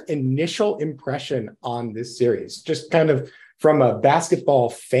 What is your initial impression on this series? Just kind of from a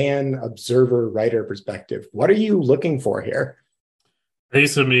basketball fan, observer, writer perspective, what are you looking for here?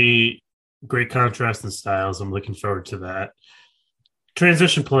 Based on me, great contrast in styles. I'm looking forward to that.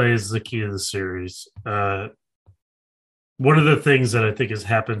 Transition play is the key to the series. One of the things that I think has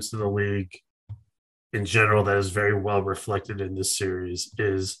happened to the league in general that is very well reflected in this series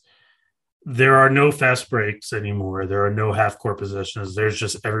is there are no fast breaks anymore. There are no half-court possessions. There's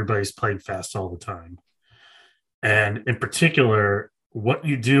just everybody's playing fast all the time. And in particular, what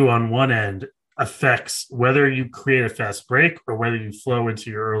you do on one end affects whether you create a fast break or whether you flow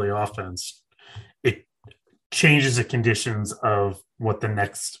into your early offense. It changes the conditions of what the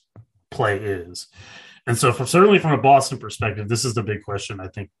next play is. And so certainly from a Boston perspective, this is the big question I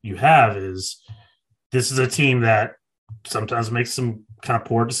think you have is this is a team that sometimes makes some kind of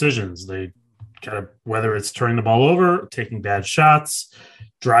poor decisions. They kind of, whether it's turning the ball over, taking bad shots,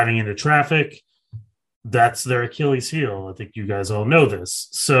 driving into traffic, that's their Achilles heel. I think you guys all know this.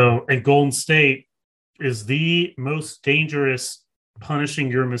 So, and Golden State is the most dangerous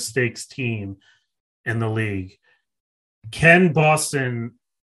punishing your mistakes team in the league. Can Boston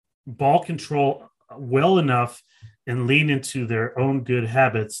ball control well enough and lean into their own good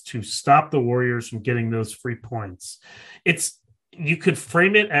habits to stop the Warriors from getting those free points? You could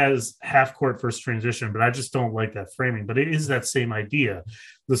frame it as half court versus transition, but I just don't like that framing. But it is that same idea.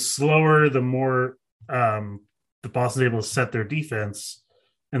 The slower, the more the Boston's able to set their defense,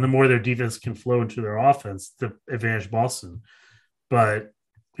 and the more their defense can flow into their offense to advantage Boston. But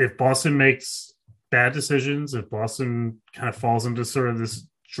if Boston makes bad decisions, if Boston kind of falls into sort of this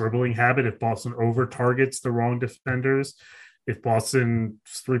dribbling habit, if Boston over targets the wrong defenders, if Boston's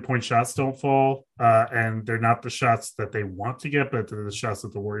 3-point shots don't fall, and they're not the shots that they want to get, but they're the shots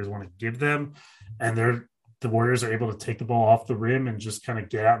that the Warriors want to give them, and the Warriors are able to take the ball off the rim and just kind of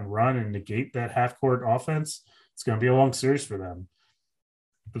get out and run and negate that half-court offense, it's going to be a long series for them.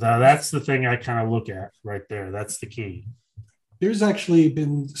 But that's the thing I kind of look at right there. That's the key. There's actually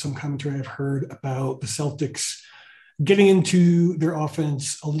been some commentary I've heard about the Celtics getting into their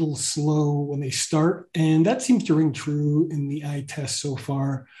offense a little slow when they start, and that seems to ring true in the eye test so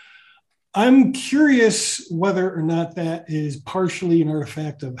far. I'm curious whether or not that is partially an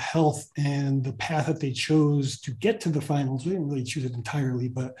artifact of health and the path that they chose to get to the finals. We didn't really choose it entirely,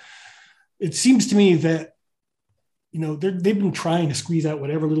 but it seems to me that they've been trying to squeeze out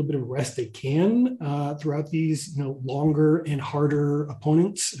whatever little bit of rest they can throughout these longer and harder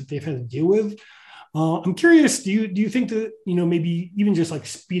opponents that they've had to deal with. I'm curious, do you think that, maybe even just like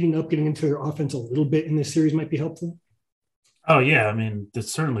speeding up, getting into their offense a little bit in this series might be helpful? Oh, yeah. I mean, it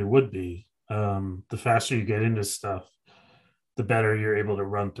certainly would be. The faster you get into stuff, the better you're able to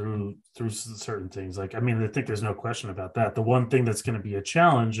run through certain things. I think there's no question about that. The one thing that's going to be a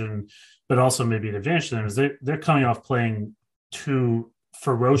challenge, but also maybe an advantage to them, is they're coming off playing two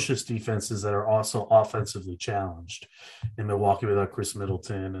ferocious defenses that are also offensively challenged in Milwaukee without Chris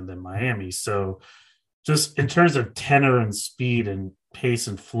Middleton, and then Miami. So just in terms of tenor and speed and pace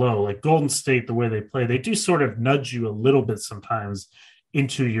and flow, like Golden State, the way they play, they do sort of nudge you a little bit sometimes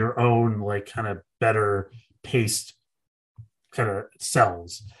into your own like kind of better paced kind of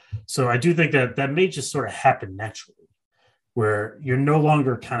cells. So I do think that may just sort of happen naturally, where you're no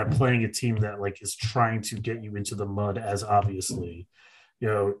longer kind of playing a team that like is trying to get you into the mud as obviously.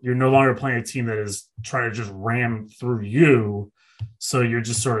 You're no longer playing a team that is trying to just ram through you. So you're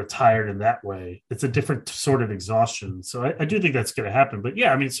just sort of tired in that way. It's a different sort of exhaustion. So I do think that's going to happen. But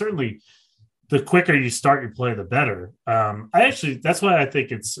yeah, I mean, certainly the quicker you start your play, the better. That's why I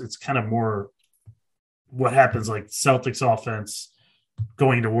think it's kind of more what happens, like Celtics offense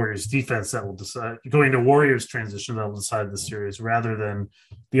going to Warriors defense that will decide, going to Warriors transition that will decide the series rather than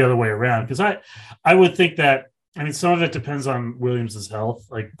the other way around. Because I would think that, I mean, some of it depends on Williams' health.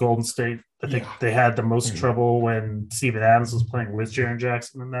 Like Golden State, I think they had the most trouble when Steven Adams was playing with Jaren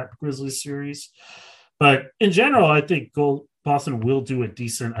Jackson in that Grizzlies series. But in general, I think Boston will do a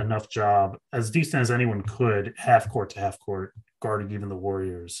decent enough job, as decent as anyone could, half court to half court, guarding even the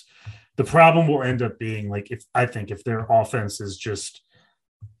Warriors. The problem will end up being like, if their offense is just,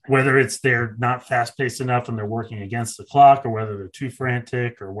 whether it's they're not fast paced enough and they're working against the clock, or whether they're too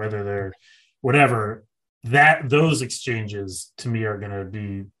frantic, or whether they're whatever. Those exchanges to me are going to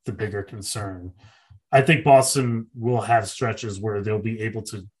be the bigger concern. I think Boston will have stretches where they'll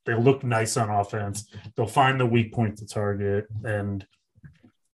look nice on offense. They'll find the weak point to target and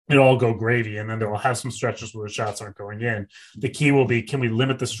it'll all go gravy. And then they'll have some stretches where the shots aren't going in. The key will be, can we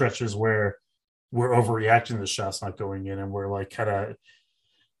limit the stretches where we're overreacting to the shots not going in, and we're like kind of,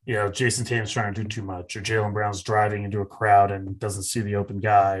 Jason Tatum's trying to do too much, or Jaylen Brown's driving into a crowd and doesn't see the open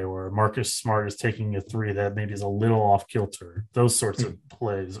guy, or Marcus Smart is taking a three that maybe is a little off kilter. Those sorts of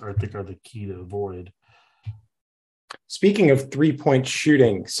plays I think are the key to avoid. Speaking of 3-point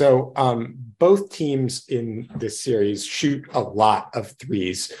shooting, so both teams in this series shoot a lot of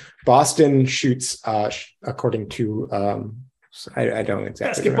threes. Boston shoots, according to I don't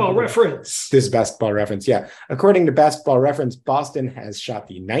exactly Basketball Reference. This is Basketball Reference, yeah. According to Basketball Reference, Boston has shot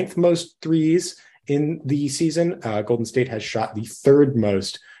the 9th most threes in the season. Golden State has shot the 3rd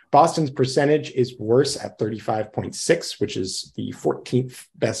most. Boston's percentage is worse at 35.6, which is the 14th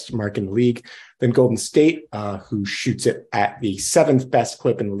best mark in the league, than Golden State, who shoots it at the 7th best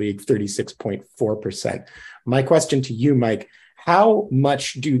clip in the league, 36.4%. My question to you, Mike, how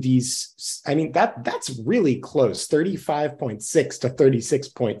much do these, I mean, that's really close, 35.6 to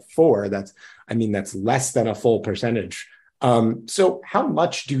 36.4. That's less than a full percentage. So how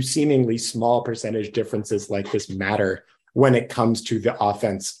much do seemingly small percentage differences like this matter when it comes to the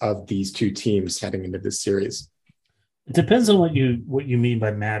offense of these two teams heading into this series? It depends on what you mean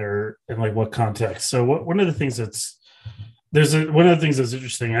by matter and like what context. So one of the things that's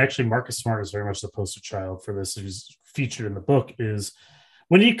interesting, actually Marcus Smart is very much the poster child for this. He's featured in the book, is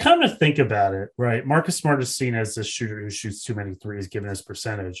when you come to think about it, right? Marcus Smart is seen as this shooter who shoots too many threes given his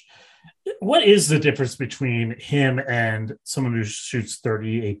percentage. What is the difference between him and someone who shoots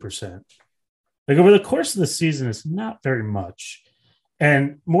 38%? Like over the course of the season, it's not very much.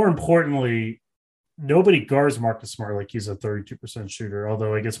 And more importantly, nobody guards Marcus Smart like he's a 32% shooter,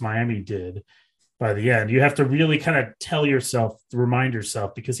 although I guess Miami did by the end. You have to really kind of remind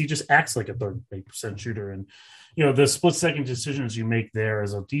yourself, because he just acts like a 38% shooter. And, the split-second decisions you make there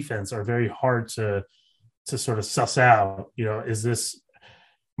as a defense are very hard to sort of suss out. Is this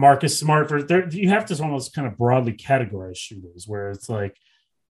Marcus Smart? You have to almost kind of broadly categorize shooters, where it's like,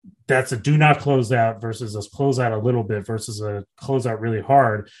 that's a do not close out versus a close out a little bit versus a close out really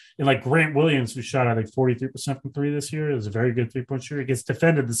hard. And like Grant Williams, who shot, I think, 43% from three this year, is a very good three-point shooter. He gets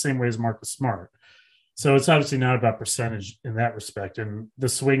defended the same way as Marcus Smart. So it's obviously not about percentage in that respect. And the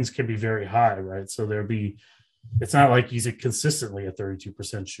swings can be very high, right? So it's not like he's consistently a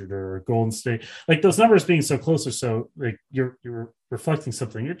 32% shooter, or Golden State. Like those numbers being so close, or so like you're reflecting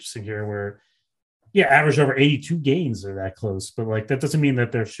something interesting here where, average over 82 games are that close, but like that doesn't mean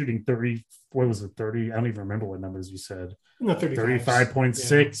that they're shooting 30. What was it, 30? I don't even remember what numbers you said. No,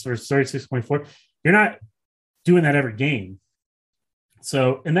 35.6 or 36.4. You're not doing that every game.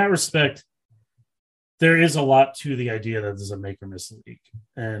 So in that respect, there is a lot to the idea that this is a make or miss league,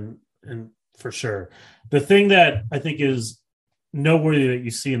 and for sure. The thing that I think is noteworthy that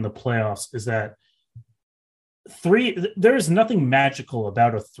you see in the playoffs is that there is nothing magical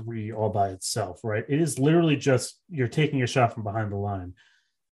about a three all by itself, right? It is literally just you're taking a shot from behind the line.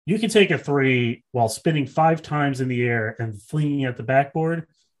 You can take a three while spinning 5 times in the air and flinging at the backboard,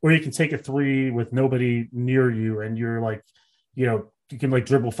 or you can take a three with nobody near you and you're like, you can like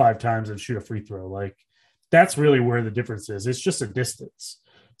dribble 5 times and shoot a free throw. Like that's really where the difference is. It's just a distance.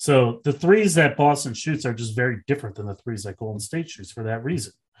 So the threes that Boston shoots are just very different than the threes that Golden State shoots for that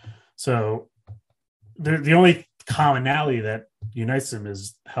reason. So the only commonality that unites them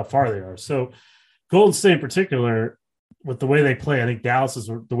is how far they are. So Golden State in particular, with the way they play, I think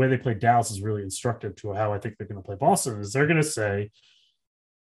the way they play Dallas is really instructive to how I think they're going to play Boston. Is they're going to say,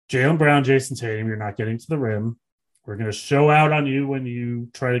 Jaylen Brown, Jason Tatum, you're not getting to the rim. We're going to show out on you when you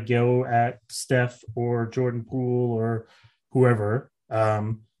try to go at Steph or Jordan Poole or whoever.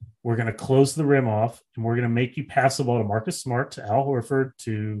 We're going to close the rim off, and we're going to make you pass the ball to Marcus Smart, to Al Horford,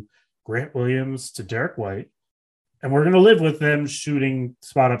 to Grant Williams, to Derek White. And we're going to live with them shooting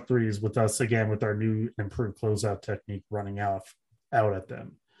spot up threes with us again, with our new improved closeout technique running out at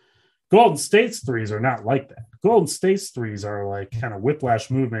them. Golden State's threes are not like that. Golden State's threes are like kind of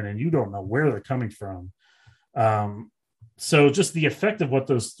whiplash movement, and you don't know where they're coming from. So just the effect of what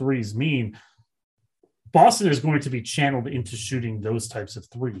those threes mean, Boston is going to be channeled into shooting those types of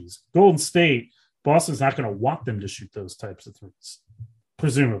threes. Golden State, Boston's not going to want them to shoot those types of threes,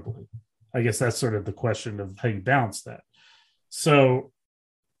 presumably. I guess that's sort of the question of how you balance that. So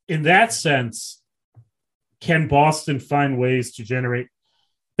in that sense, can Boston find ways to generate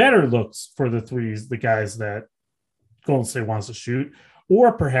better looks for the threes, the guys that Golden State wants to shoot,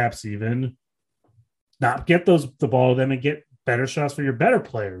 or perhaps even not get the ball to them and get better shots for your better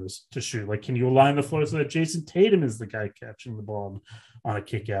players to shoot? Like, can you align the floor so that Jason Tatum is the guy catching the ball on a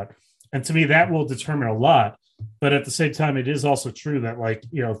kick out? And to me, that will determine a lot. But at the same time, it is also true that, like,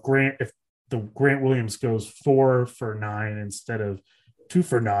 if the Grant Williams goes 4 for 9 instead of 2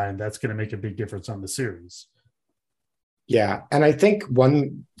 for 9, that's going to make a big difference on the series. Yeah. And I think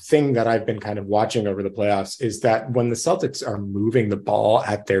one thing that I've been kind of watching over the playoffs is that when the Celtics are moving the ball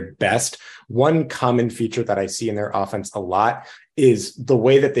at their best, one common feature that I see in their offense a lot is the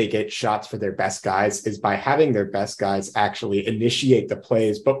way that they get shots for their best guys is by having their best guys actually initiate the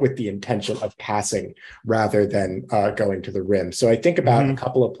plays, but with the intention of passing rather than going to the rim. So I think about a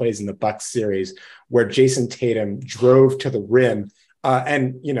couple of plays in the Bucks series where Jason Tatum drove to the rim.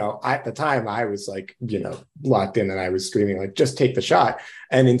 And, at the time I was like, locked in and I was screaming, like, just take the shot.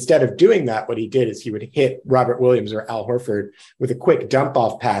 And instead of doing that, what he did is he would hit Robert Williams or Al Horford with a quick dump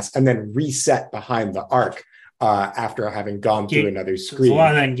off pass and then reset behind the arc after having gone through another screen. There's a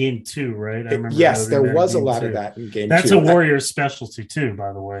lot of that in game 2, right? I remember yes, there was a lot of that in game 2. That's a Warriors specialty too,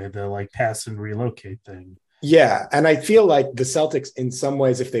 by the way, the like pass and relocate thing. Yeah, and I feel like the Celtics, in some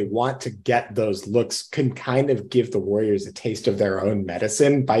ways, if they want to get those looks, can kind of give the Warriors a taste of their own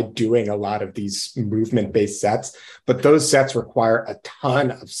medicine by doing a lot of these movement-based sets. But those sets require a ton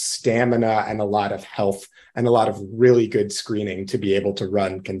of stamina and a lot of health and a lot of really good screening to be able to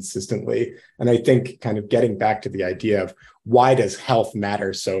run consistently. And I think kind of getting back to the idea of why does health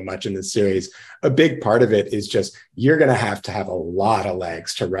matter so much in this series? A big part of it is just you're going to have a lot of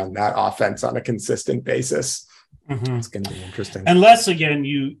legs to run that offense on a consistent basis. Mm-hmm. It's going to be interesting. Unless, again,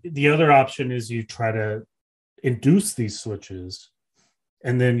 the other option is you try to induce these switches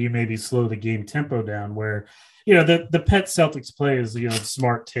and then you maybe slow the game tempo down where, the pet Celtics play is,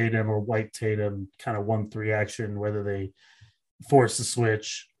 Smart Tatum or White Tatum kind of 1-3 action, whether they force a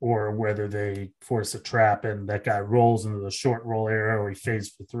switch or whether they force a trap and that guy rolls into the short roll area or he fades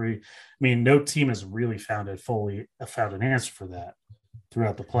for three. I mean, no team has really found an answer for that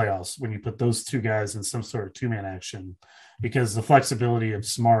throughout the playoffs when you put those two guys in some sort of two-man action, because the flexibility of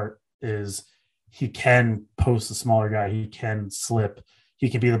Smart is he can post a smaller guy, he can slip, he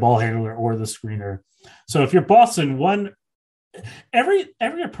can be the ball handler or the screener. So if you're Boston, every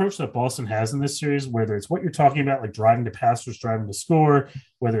approach that Boston has in this series, whether it's what you're talking about, like driving to passers, driving to score,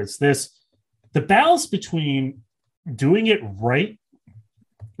 whether it's this, the balance between doing it right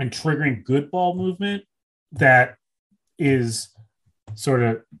and triggering good ball movement that is sort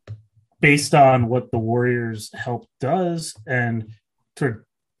of based on what the Warriors' help does and sort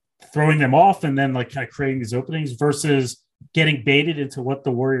of throwing them off and then like kind of creating these openings versus getting baited into what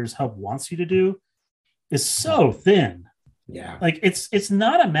the Warriors' help wants you to do is so thin. Yeah. Like it's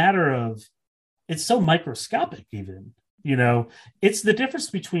not a matter of, it's so microscopic even, it's the difference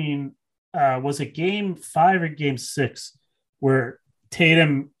between, was it game 5 or game 6 where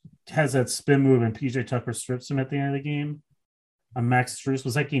Tatum has that spin move and PJ Tucker strips him at the end of the game on Max Strus?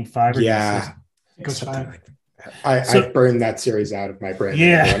 Was that game 5 or game 6? I burned that series out of my brain.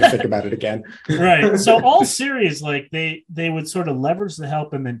 Yeah. I want to think about it again. Right. So all series, like they would sort of leverage the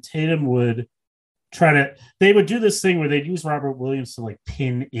help and then Tatum would they would do this thing where they'd use Robert Williams to like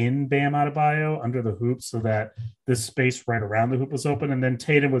pin in Bam Adebayo under the hoop so that this space right around the hoop was open. And then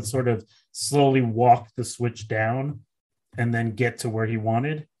Tatum would sort of slowly walk the switch down and then get to where he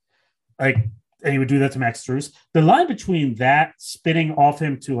wanted. And he would do that to Max Strus. The line between that spinning off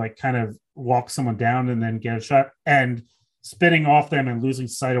him to like kind of walk someone down and then get a shot and spinning off them and losing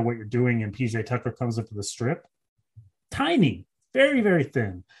sight of what you're doing and PJ Tucker comes up to the strip, tiny, very, very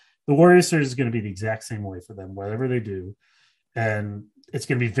thin. The Warriors series is going to be the exact same way for them, whatever they do. And it's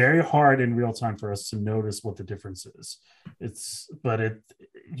going to be very hard in real time for us to notice what the difference is.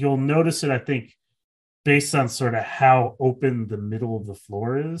 You'll notice it, I think, based on sort of how open the middle of the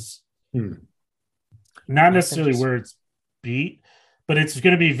floor is. Not necessarily where it's beat, but it's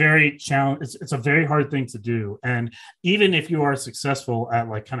going to be very challenging. It's a very hard thing to do. And even if you are successful at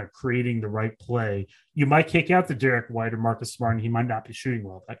like kind of creating the right play, you might kick out the Derek White or Marcus Smart, and he might not be shooting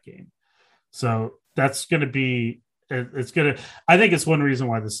well that game. So that's going to be, I think it's one reason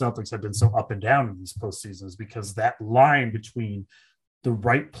why the Celtics have been so up and down in these postseasons, because that line between the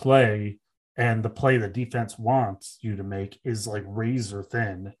right play and the play the defense wants you to make is like razor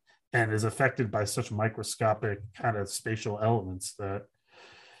thin and is affected by such microscopic kind of spatial elements that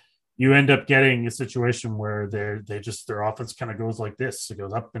you end up getting a situation where their offense kind of goes like this. It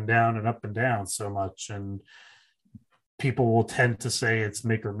goes up and down so much. And people will tend to say it's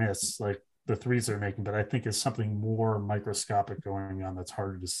make or miss, like the threes they're making, but I think it's something more microscopic going on that's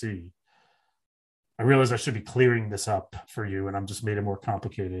harder to see. I realize I should be clearing this up for you, and I'm just made it more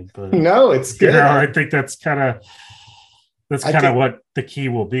complicated, but no, it's good. I think that's kind of what the key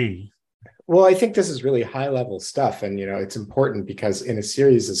will be. Well, I think this is really high level stuff. And, it's important because in a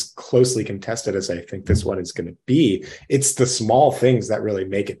series as closely contested as I think this one is going to be, it's the small things that really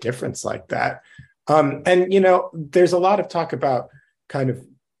make a difference like that. And, there's a lot of talk about kind of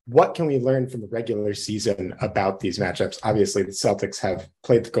what can we learn from the regular season about these matchups. Obviously, the Celtics have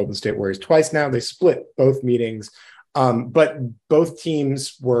played the Golden State Warriors twice now. They split both meetings, but both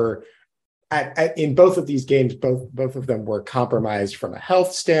teams were in both of these games, both of them were compromised from a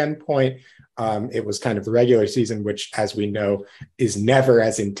health standpoint. It was kind of the regular season, which, as we know, is never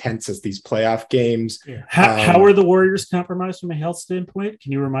as intense as these playoff games. Yeah. How are the Warriors compromised from a health standpoint?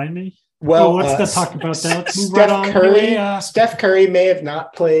 Can you remind me? Well, let's talk about that. Steph Curry may have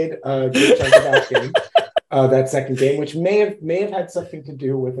not played a good chunk of that game, that second game, which may have had something to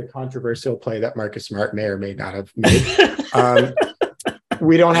do with a controversial play that Marcus Smart may or may not have made.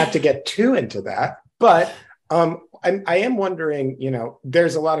 We don't have to get too into that, but I am wondering,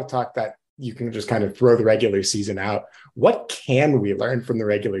 there's a lot of talk that you can just kind of throw the regular season out. What can we learn from the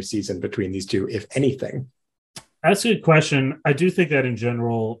regular season between these two, if anything? That's a good question. I do think that in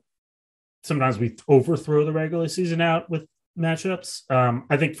general, sometimes we overthrow the regular season out with matchups.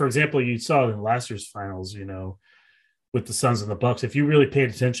 I think, for example, you saw in last year's finals, with the Suns and the Bucks, if you really paid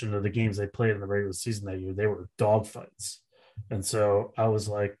attention to the games they played in the regular season that year, they were dogfights. And so I was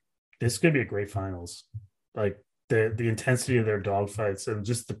like, this is going to be a great finals. Like the intensity of their dogfights and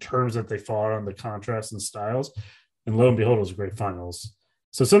just the terms that they fought on, the contrast and styles. And lo and behold, it was a great finals.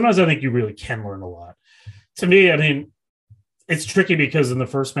 So sometimes I think you really can learn a lot. To me, I mean, it's tricky because in the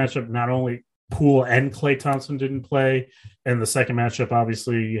first matchup, not only Poole and Klay Thompson didn't play, and the second matchup,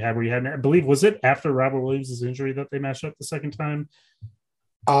 obviously, you had I believe, was it after Robert Williams' injury that they matched up the second time?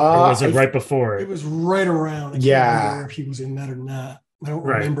 Or was it right before it? It was right around. I can't remember if he was in that or not. I don't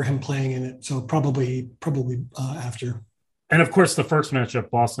remember him playing in it, so probably after. And of course, the first matchup,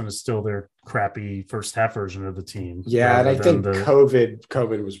 Boston is still their crappy first half version of the team. Yeah, and I think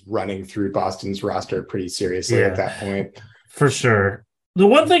COVID was running through Boston's roster pretty seriously at that point. For sure. The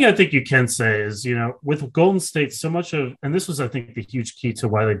one thing I think you can say is, with Golden State, so much of, and this was, I think, the huge key to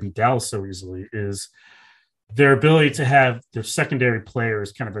why they beat Dallas so easily, is their ability to have their secondary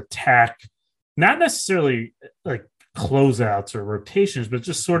players kind of attack, not necessarily like closeouts or rotations, but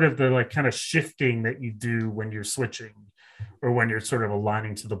just sort of the like kind of shifting that you do when you're switching or when you're sort of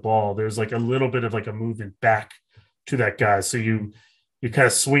aligning to the ball. There's like a little bit of like a movement back to that guy. So you kind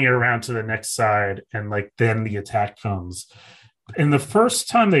of swing it around to the next side and like then the attack comes. And the first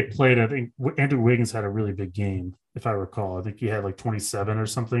time they played, I think Andrew Wiggins had a really big game, if I recall. I think he had like 27 or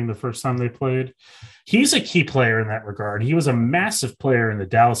something the first time they played. He's a key player in that regard. He was a massive player in the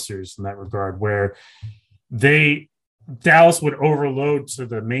Dallas series in that regard, where Dallas would overload to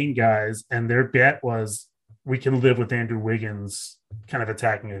the main guys, and their bet was, we can live with Andrew Wiggins kind of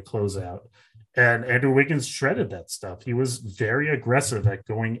attacking a closeout. And Andrew Wiggins shredded that stuff. He was very aggressive at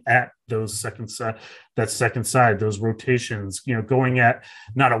going at those second side, those rotations, going at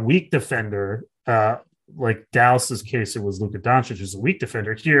not a weak defender. Like Dallas's case, it was Luka Doncic who's a weak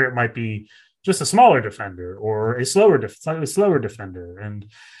defender. Here, it might be just a smaller defender or a slightly slower defender. And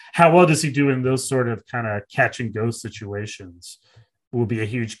how well does he do in those sort of kind of catch and go situations will be a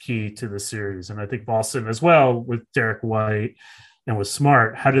huge key to the series. And I think Boston as well, with Derek White and with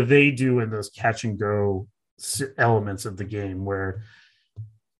Smart, how do they do in those catch and go elements of the game where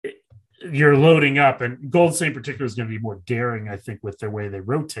you're loading up? And Golden State in particular is going to be more daring, I think, with their way they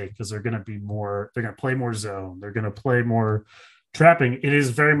rotate, because they're going to play more zone. They're going to play more trapping. It is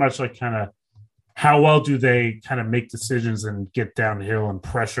very much like kind of how well do they kind of make decisions and get downhill and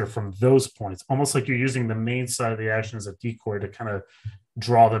pressure from those points, almost like you're using the main side of the action as a decoy to kind of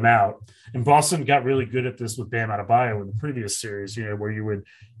draw them out. And Boston got really good at this with Bam Adebayo in the previous series, where you would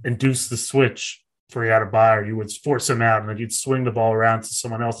induce the switch for Adebayo, you would force him out, and then you'd swing the ball around to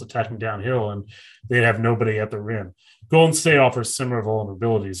someone else attacking downhill, and they'd have nobody at the rim. Golden State offers similar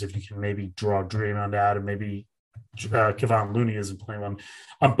vulnerabilities if you can maybe draw Draymond out, and maybe Kevon Looney isn't playing well.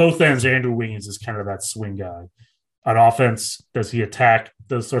 On both ends, Andrew Wiggins is kind of that swing guy. On offense, does he attack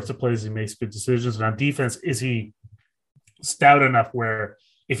those sorts of plays? He makes good decisions. And on defense, is he stout enough where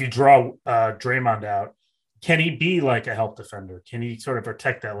if you draw Draymond out, can he be like a help defender? Can he sort of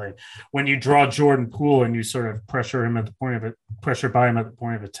protect that lane? When you draw Jordan Poole and you sort of pressure by him at the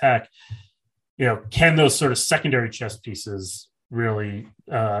point of attack, can those sort of secondary chess pieces really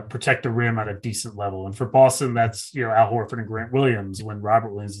protect the rim at a decent level? And for Boston, that's Al Horford and Grant Williams when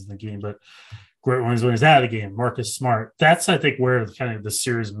Robert Williams is in the game, but Grant Williams when he's out of the game, Marcus Smart. That's, I think, where kind of the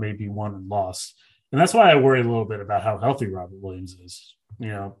series may be won and lost. And that's why I worry a little bit about how healthy Robert Williams is.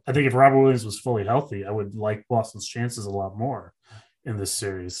 I think if Robert Williams was fully healthy, I would like Boston's chances a lot more in this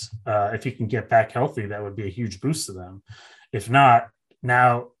series. If he can get back healthy, that would be a huge boost to them. If not,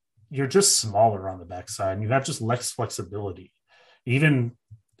 now you're just smaller on the backside and you have just less flexibility. Even,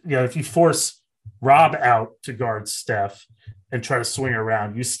 if you force Rob out to guard Steph and try to swing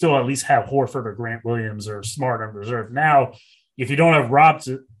around, you still at least have Horford or Grant Williams or Smart on reserve. Now, if you don't have Rob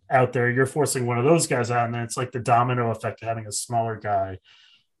out there, you're forcing one of those guys out, and then it's like the domino effect of having a smaller guy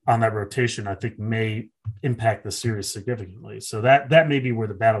on that rotation, I think, may impact the series significantly. So that may be where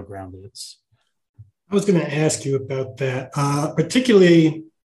the battleground is. I was going to ask you about that, particularly,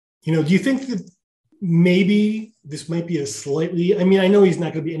 do you think that maybe this might be I know he's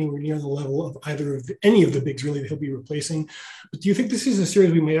not going to be anywhere near the level of any of the bigs really that he'll be replacing, but do you think this is a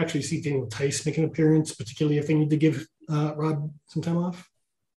series we might actually see Daniel Tice make an appearance, particularly if they need to give Rob some time off?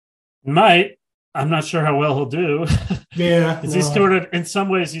 Might. I'm not sure how well he'll do. Yeah. He's sort of, in some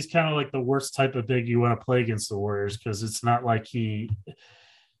ways, he's kind of like the worst type of big you want to play against the Warriors, because it's not like he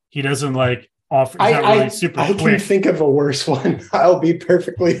doesn't like off. He's not really super I quick. can think of a worse one. I'll be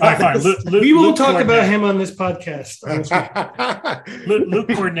perfectly All right, honest. fine. We won't Luke talk Cornett. about him on this podcast. Luke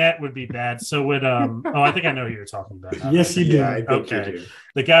Cornett would be bad. So would I think I know who you're talking about. Now. Yes, you do. Yeah, I think Okay. you do.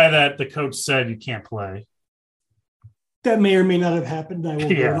 The guy that the coach said you can't play. That may or may not have happened. I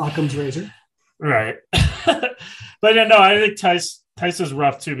will Yeah. go Occam's razor. Right. But no, I think Tice is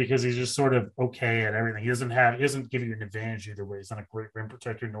rough too because he's just sort of okay at everything. He doesn't give you an advantage either way. He's not a great rim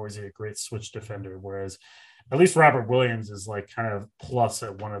protector, nor is he a great switch defender. Whereas at least Robert Williams is like kind of plus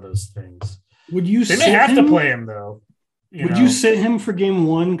at one of those things. Would you They may sit have him? to play him though. Would you sit him for game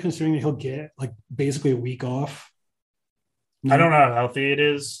one, considering that he'll get like basically a week off? No? I don't know how healthy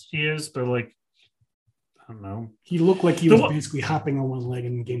he is, but like I don't know. He looked like he was basically hopping on one leg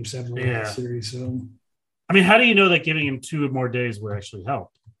in game 7 of that series. So I mean, how do you know that giving him 2 more days would actually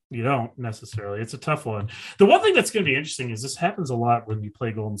help? You don't necessarily. It's a tough one. The one thing that's going to be interesting is this happens a lot when you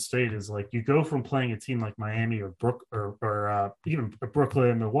play Golden State is like you go from playing a team like Miami or even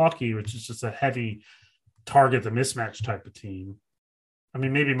Brooklyn and Milwaukee, which is just a heavy target the mismatch type of team. I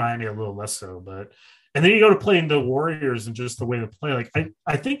mean, maybe Miami a little less so, but and then you go to playing the Warriors and just the way to play. Like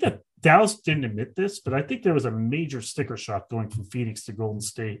I think that Dallas didn't admit this, but I think there was a major sticker shock going from Phoenix to Golden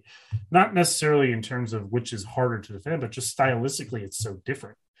State, not necessarily in terms of which is harder to defend, but just stylistically, it's so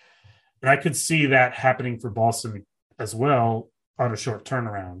different. And I could see that happening for Boston as well on a short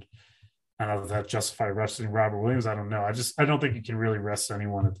turnaround. I don't know if that justify resting Robert Williams. I don't know. I don't think you can really rest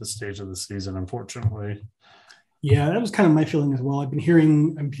anyone at this stage of the season, unfortunately. yeah, that was kind of my feeling as well. I'm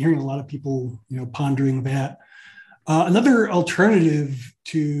hearing a lot of people, pondering that. Another alternative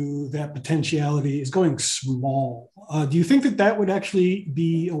to that potentiality is going small. Do you think that would actually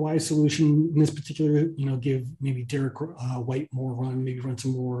be a wise solution in this particular, give maybe Derek White more run, maybe run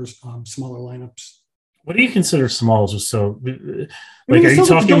some more smaller lineups? What do you consider small? Just so, are you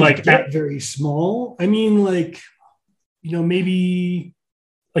talking like very small? I mean, maybe.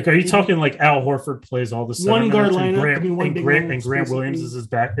 Like, are you talking like Al Horford plays all the center one guard minutes lineup? and Grant Williams is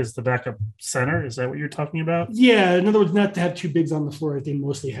the backup center? Is that what you're talking about? Yeah. In other words, not to have 2 bigs on the floor, like they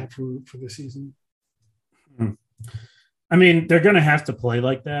mostly have for the season. I mean, they're going to have to play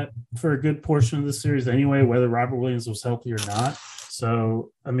like that for a good portion of the series anyway, whether Robert Williams was healthy or not.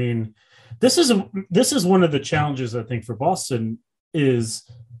 So, I mean, this is one of the challenges I think for Boston is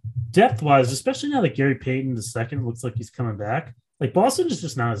depth-wise, especially now that Gary Payton II looks like he's coming back. Like Boston is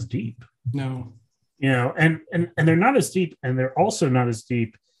just not as deep. No. And they're not as deep, and they're also not as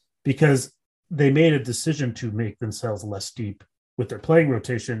deep because they made a decision to make themselves less deep with their playing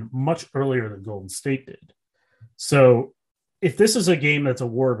rotation much earlier than Golden State did. So if this is a game that's a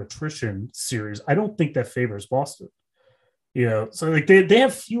war of attrition series, I don't think that favors Boston. So like they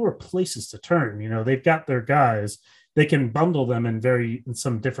have fewer places to turn. They've got their guys. They can bundle them in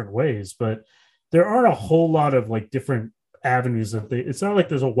some different ways, but there aren't a whole lot of like different avenues it's not like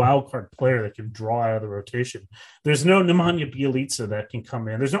there's a wild card player that can draw out of the rotation. There's no Nemanja Bjelica that can come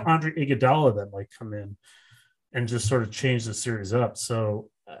in. There's no Andre Iguodala that might come in and just sort of change the series up. So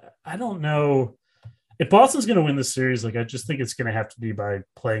I don't know if Boston's going to win this series. Like, I just think it's going to have to be by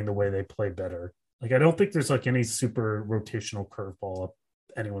playing the way they play better. Like, I don't think there's like any super rotational curveball up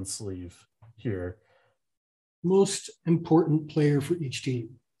anyone's sleeve here. Most important player for each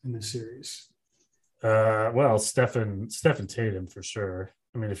team in this series. Well, Stephen Tatum for sure.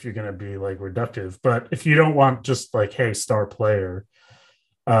 I mean, if you're going to be like reductive, but if you don't want just like, hey, star player,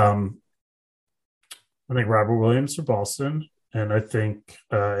 I think Robert Williams for Boston, and I think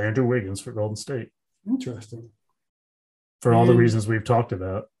Andrew Wiggins for Golden State. Interesting. For all the reasons we've talked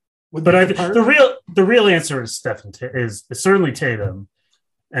about. But the real answer is is certainly Tatum,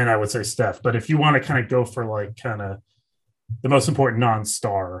 and I would say Steph. But if you want to kind of go for like kind of the most important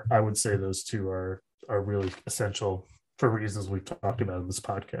non-star, I would say those two are really essential for reasons we've talked about in this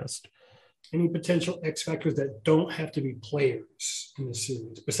podcast. Any potential X factors that don't have to be players in the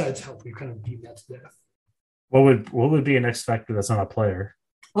series besides health? We've kind of beat that to death. What would be an X factor that's not a player?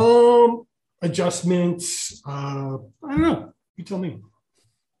 Adjustments. I don't know. You tell me.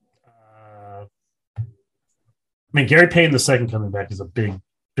 I mean, Gary Payton II coming back is a big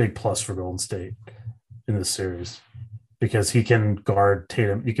plus for Golden State in this series because he can guard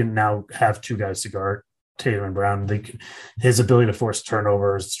Tatum. You can now have 2 guys to guard Tatum and Brown. His ability to force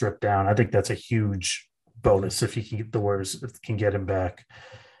turnovers, strip down. I think that's a huge bonus if he can get the Warriors can get him back.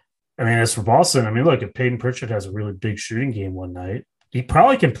 I mean, as for Boston, I mean, look, if Peyton Pritchard has a really big shooting game one night, he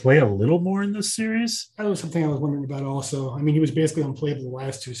probably can play a little more in this series. That was something I was wondering about also. I mean, he was basically unplayable the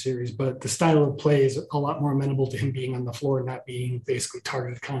last 2 series, but the style of play is a lot more amenable to him being on the floor and not being basically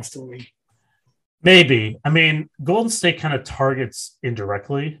targeted constantly. Maybe. I mean, Golden State kind of targets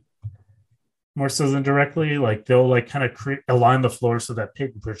indirectly. more so than directly. Like they'll like kind of align the floor so that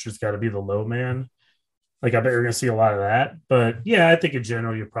Peyton Pritchard's got to be the low man. Like I bet you're going to see a lot of that. But yeah, I think in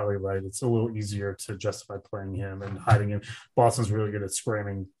general you're probably right. It's a little easier to justify playing him and hiding him. Boston's really good at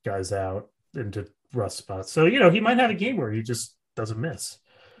scramming guys out into rough spots. So he might have a game where he just doesn't miss.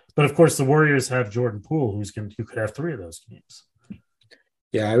 But of course, the Warriors have Jordan Poole, who could have 3 of those games.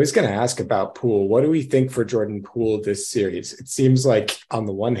 Yeah, I was going to ask about Poole. What do we think for Jordan Poole this series? It seems like on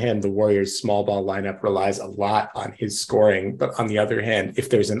the one hand, the Warriors' small ball lineup relies a lot on his scoring. But on the other hand, if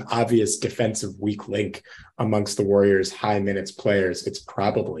there's an obvious defensive weak link amongst the Warriors' high minutes players, it's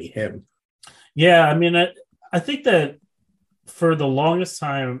probably him. Yeah, I mean, I think that for the longest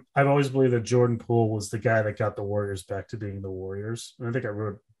time, I've always believed that Jordan Poole was the guy that got the Warriors back to being the Warriors. And I think I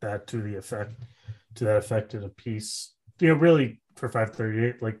wrote that to that effect in a piece, really for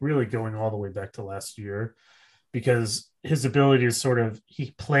 538, like really going all the way back to last year, because his ability is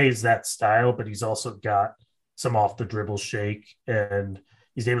he plays that style, but he's also got some off the dribble shake, and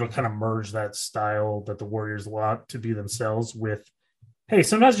he's able to kind of merge that style that the Warriors want to be themselves with, hey,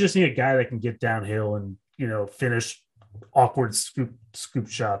 sometimes you just need a guy that can get downhill and, finish awkward scoop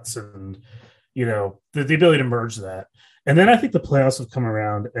shots and, the ability to merge that. And then I think the playoffs have come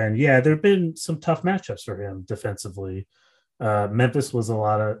around, and yeah, there have been some tough matchups for him defensively. Memphis was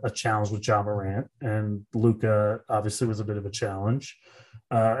a challenge with Ja Morant, and Luka obviously was a bit of a challenge.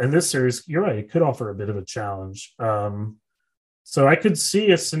 In this series, you're right, it could offer a bit of a challenge. So I could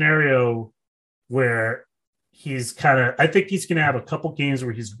see a scenario where I think he's going to have a couple games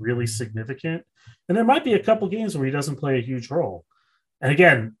where he's really significant, and there might be a couple games where he doesn't play a huge role. And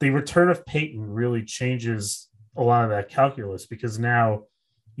again, the return of Peyton really changes a lot of that calculus, because now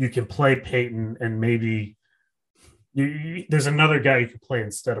you can play Peyton and maybe there's another guy you could play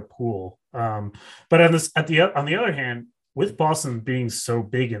instead of Poole. But on the other hand, with Boston being so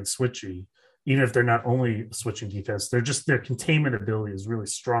big and switchy, even if they're not only switching defense, their containment ability is really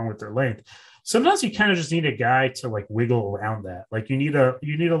strong with their length. Sometimes you kind of just need a guy to like wiggle around that. Like you need a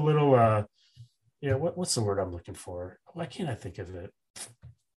little what's the word I'm looking for? Why can't I think of it?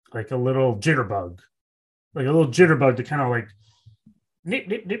 Like a little jitterbug. Like a little jitterbug to kind of like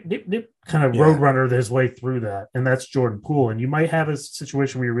nip, kind of roadrunner his way through that. And that's Jordan Poole. And you might have a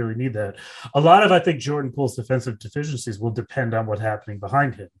situation where you really need that. A lot of, I think, Jordan Poole's defensive deficiencies will depend on what's happening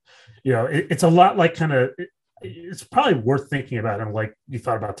behind him. It's a lot like it's probably worth thinking about him like you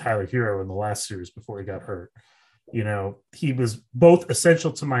thought about Tyler Hero in the last series before he got hurt. He was both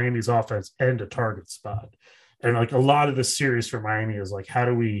essential to Miami's offense and a target spot. And like a lot of the series for Miami is like, how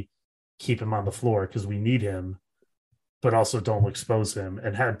do we keep him on the floor? Because we need him, but also don't expose him.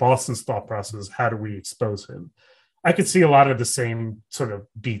 And Boston's thought process, how do we expose him? I could see a lot of the same sort of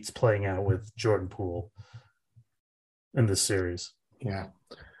beats playing out with Jordan Poole in this series. Yeah.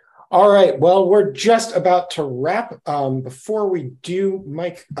 All right. Well, we're just about to wrap. Before we do,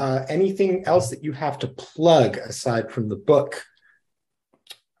 Mike, anything else that you have to plug aside from the book?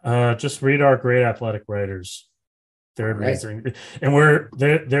 Just read our great athletic writers. They're amazing. Right. And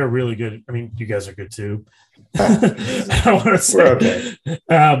they're really good. I mean, you guys are good too. I don't want to say, okay.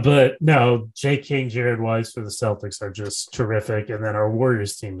 But no, Jay King, Jared Weiss for the Celtics are just terrific. And then our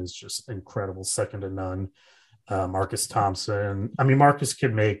Warriors team is just incredible, second to none. Marcus Thompson. I mean, Marcus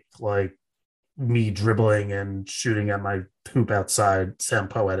could make like me dribbling and shooting at my hoop outside sound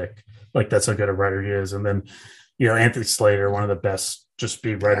poetic. Like that's how good a writer he is. And then, Anthony Slater, one of the best just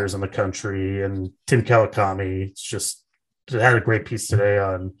beat writers in the country, and Tim Kawakami just had a great piece today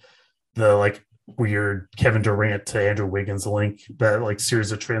on the like weird Kevin Durant to Andrew Wiggins link, that like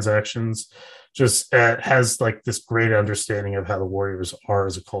series of transactions. Just has like this great understanding of how the Warriors are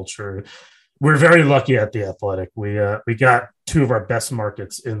as a culture. We're very lucky at The Athletic. We got 2 of our best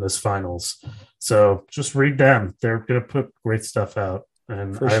markets in this finals. So just read them. They're going to put great stuff out.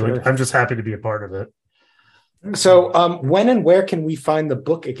 And I'm just happy to be a part of it. So when and where can we find the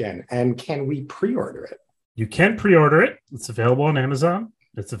book again? And can we pre-order it? You can pre-order it. It's available on Amazon.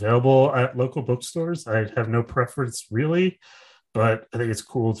 It's available at local bookstores. I have no preference really, but I think it's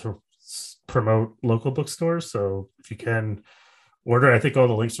cool to promote local bookstores. So if you can order, I think all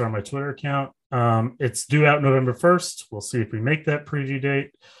the links are on my Twitter account. It's due out November 1st. We'll see if we make that preview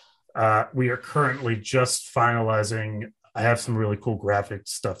date. We are currently just finalizing. I have some really cool graphic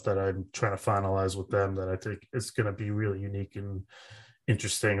stuff that I'm trying to finalize with them that I think is going to be really unique and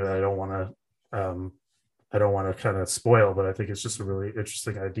interesting, that I don't want to kind of spoil, but I think it's just a really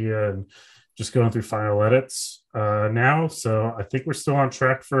interesting idea, and just going through final edits now. So I think we're still on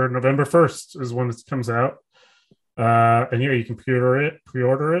track for November 1st is when it comes out. And yeah, you can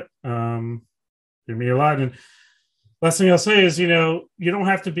pre-order it. Give me a lot. And Last thing I'll say is, you don't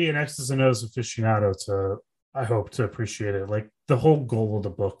have to be an X's and O's aficionado I hope to appreciate it. Like the whole goal of the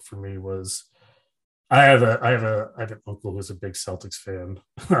book for me was, I have an uncle who's a big Celtics fan,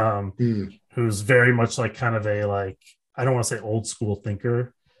 who's very much like kind of I don't want to say old school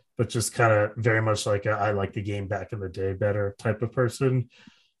thinker, but just kind of very much like I like the game back in the day better type of person.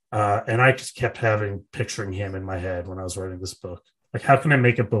 And I just kept picturing him in my head when I was writing this book. Like, how can I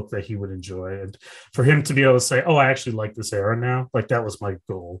make a book that he would enjoy? And for him to be able to say, oh, I actually like this era now. Like, that was my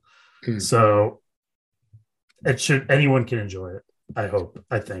goal. So anyone can enjoy it.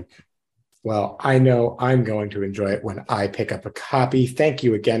 I think. Well, I know I'm going to enjoy it when I pick up a copy. Thank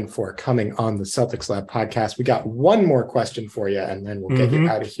you again for coming on the Celtics Lab podcast. We got one more question for you, and then we'll get you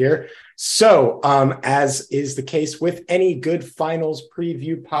out of here. So, as is the case with any good finals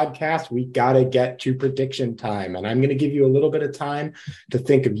preview podcast, we got to get to prediction time. And I'm going to give you a little bit of time to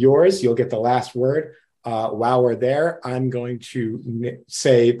think of yours. You'll get the last word. While we're there, I'm going to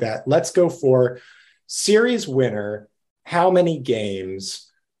say that let's go for series winner, how many games,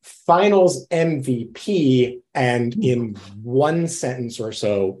 finals MVP, and in one sentence or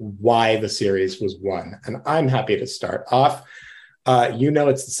so, why the series was won. And I'm happy to start off.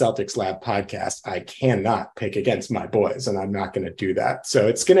 It's the Celtics Lab podcast. I cannot pick against my boys, and I'm not going to do that. So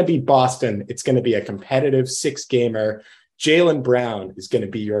it's going to be Boston. It's going to be a competitive 6-gamer. Jaylen Brown is going to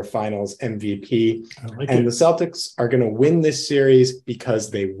be your finals MVP. The Celtics are going to win this series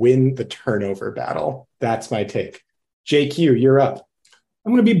because they win the turnover battle. That's my take. JQ, you're up.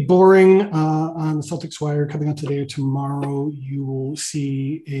 I'm going to be boring on the Celtics Wire coming out today or tomorrow. You will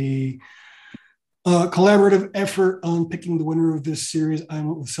see a collaborative effort on picking the winner of this series. I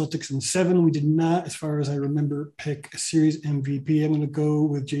went with Celtics in 7. We did not, as far as I remember, pick a series MVP. I'm going to go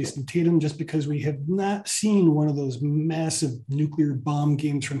with Jason Tatum just because we have not seen one of those massive nuclear bomb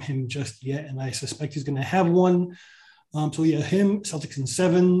games from him just yet, and I suspect he's going to have one. So yeah, him, Celtics in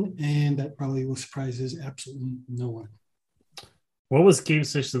 7, and that probably will surprise absolutely no one. What was game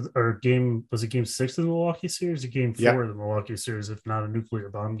 6 was it game 6 of the Milwaukee series or game 4 of the Milwaukee series, if not a nuclear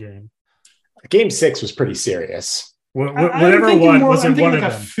bomb game? Game 6 was pretty serious. Whatever one was it one of them?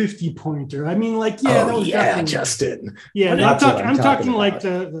 50-pointer. I mean, like, yeah, that was definitely Justin. Yeah, I'm talking like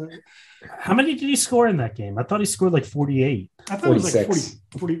the. How many did he score in that game? I thought he scored like 48. I thought 46. It was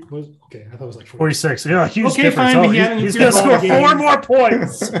like 40 was okay. I thought it was like 46. Yeah, huge difference. Fine, he's going to score 4 more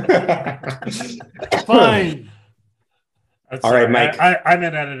points. Fine. All right, Mike. I'm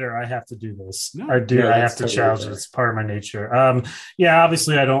an editor. I have to do this. No, I do. No, I have to totally challenge it. It's part of my nature.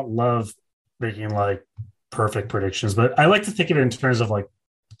 Obviously, I don't love making like perfect predictions, but I like to think of it in terms of like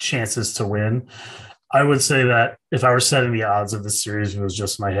chances to win. I would say that if I were setting the odds of this series, it was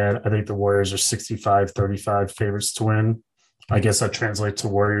just my head. I think the Warriors are 65-35 favorites to win. I guess that translates to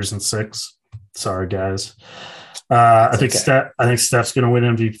Warriors in 6. Sorry, guys. I think Steph's going to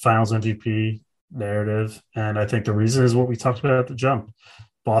win Finals MVP narrative, and I think the reason is what we talked about at the jump.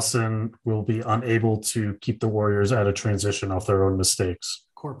 Boston will be unable to keep the Warriors out of transition off their own mistakes.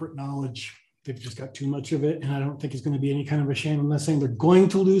 Corporate knowledge. They've just got too much of it, and I don't think it's going to be any kind of a shame. I'm not saying they're going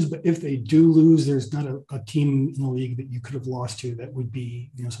to lose, but if they do lose, there's not a team in the league that you could have lost to that would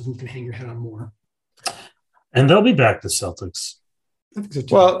be, something you can hang your head on more. And they'll be back, the Celtics. I think so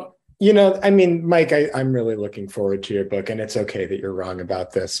too. Well, Mike, I'm really looking forward to your book, and it's okay that you're wrong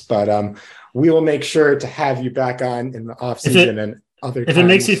about this, but we will make sure to have you back on in the off season and other times. If it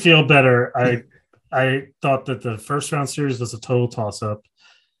makes you feel better, I thought that the first round series was a total toss up.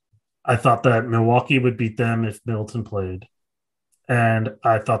 I thought that Milwaukee would beat them if Middleton played. And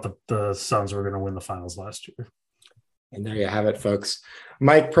I thought that the Suns were going to win the finals last year. And there you have it, folks.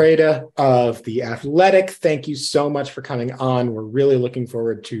 Mike Prada of The Athletic, thank you so much for coming on. We're really looking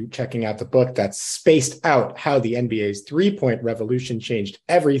forward to checking out the book that's spaced out how the NBA's three-point revolution changed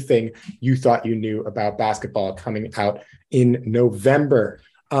everything you thought you knew about basketball, coming out in November.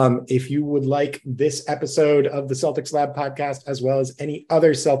 If you would like this episode of the Celtics Lab podcast, as well as any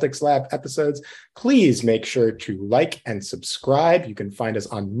other Celtics Lab episodes, please make sure to like and subscribe. You can find us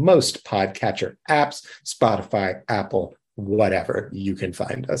on most podcatcher apps, Spotify, Apple, whatever, you can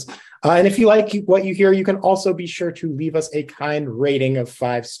find us. And if you like what you hear, you can also be sure to leave us a kind rating of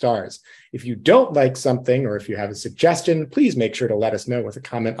 5 stars. If you don't like something, or if you have a suggestion, please make sure to let us know with a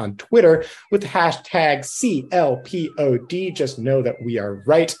comment on Twitter with the hashtag CLPOD. Just know that we are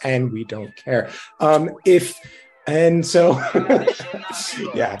right and we don't care.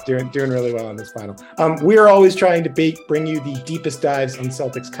 Yeah, doing really well on this final. We are always trying to bring you the deepest dives on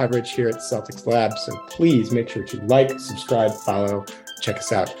Celtics coverage here at Celtics Lab. So please make sure to like, subscribe, follow, check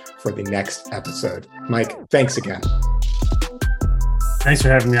us out for the next episode. Mike, thanks again. Thanks for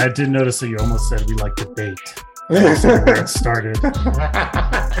having me. I did notice that you almost said we like debate. where it started.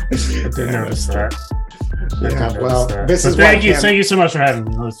 I did notice that. Thank you so much for having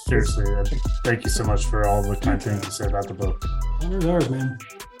me. No, seriously, thank you so much for all the kind things you said about the book. Honor's ours, man.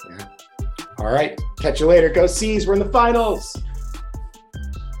 Yeah. All right, catch you later. Go C's. We're in the finals.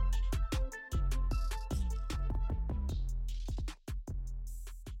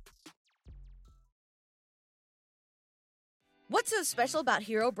 What's so special about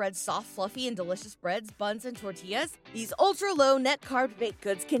Hero Bread's soft, fluffy, and delicious breads, buns, and tortillas? These ultra-low net-carb baked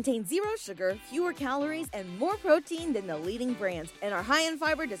goods contain zero sugar, fewer calories, and more protein than the leading brands, and are high in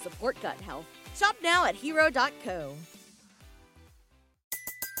fiber to support gut health. Shop now at hero.co.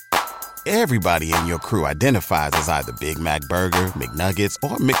 Everybody in your crew identifies as either Big Mac Burger, McNuggets,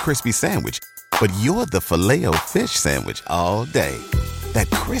 or McCrispy Sandwich. But you're the Filet-O-Fish Sandwich all day. That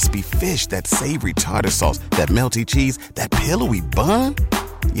crispy fish, that savory tartar sauce, that melty cheese, that pillowy bun.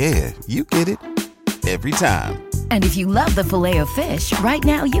 Yeah, you get it. Every time. And if you love the Filet-O-Fish, right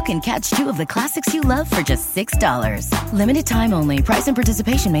now you can catch 2 of the classics you love for just $6. Limited time only. Price and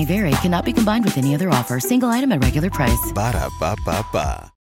participation may vary. Cannot be combined with any other offer. Single item at regular price. Ba-da-ba-ba-ba.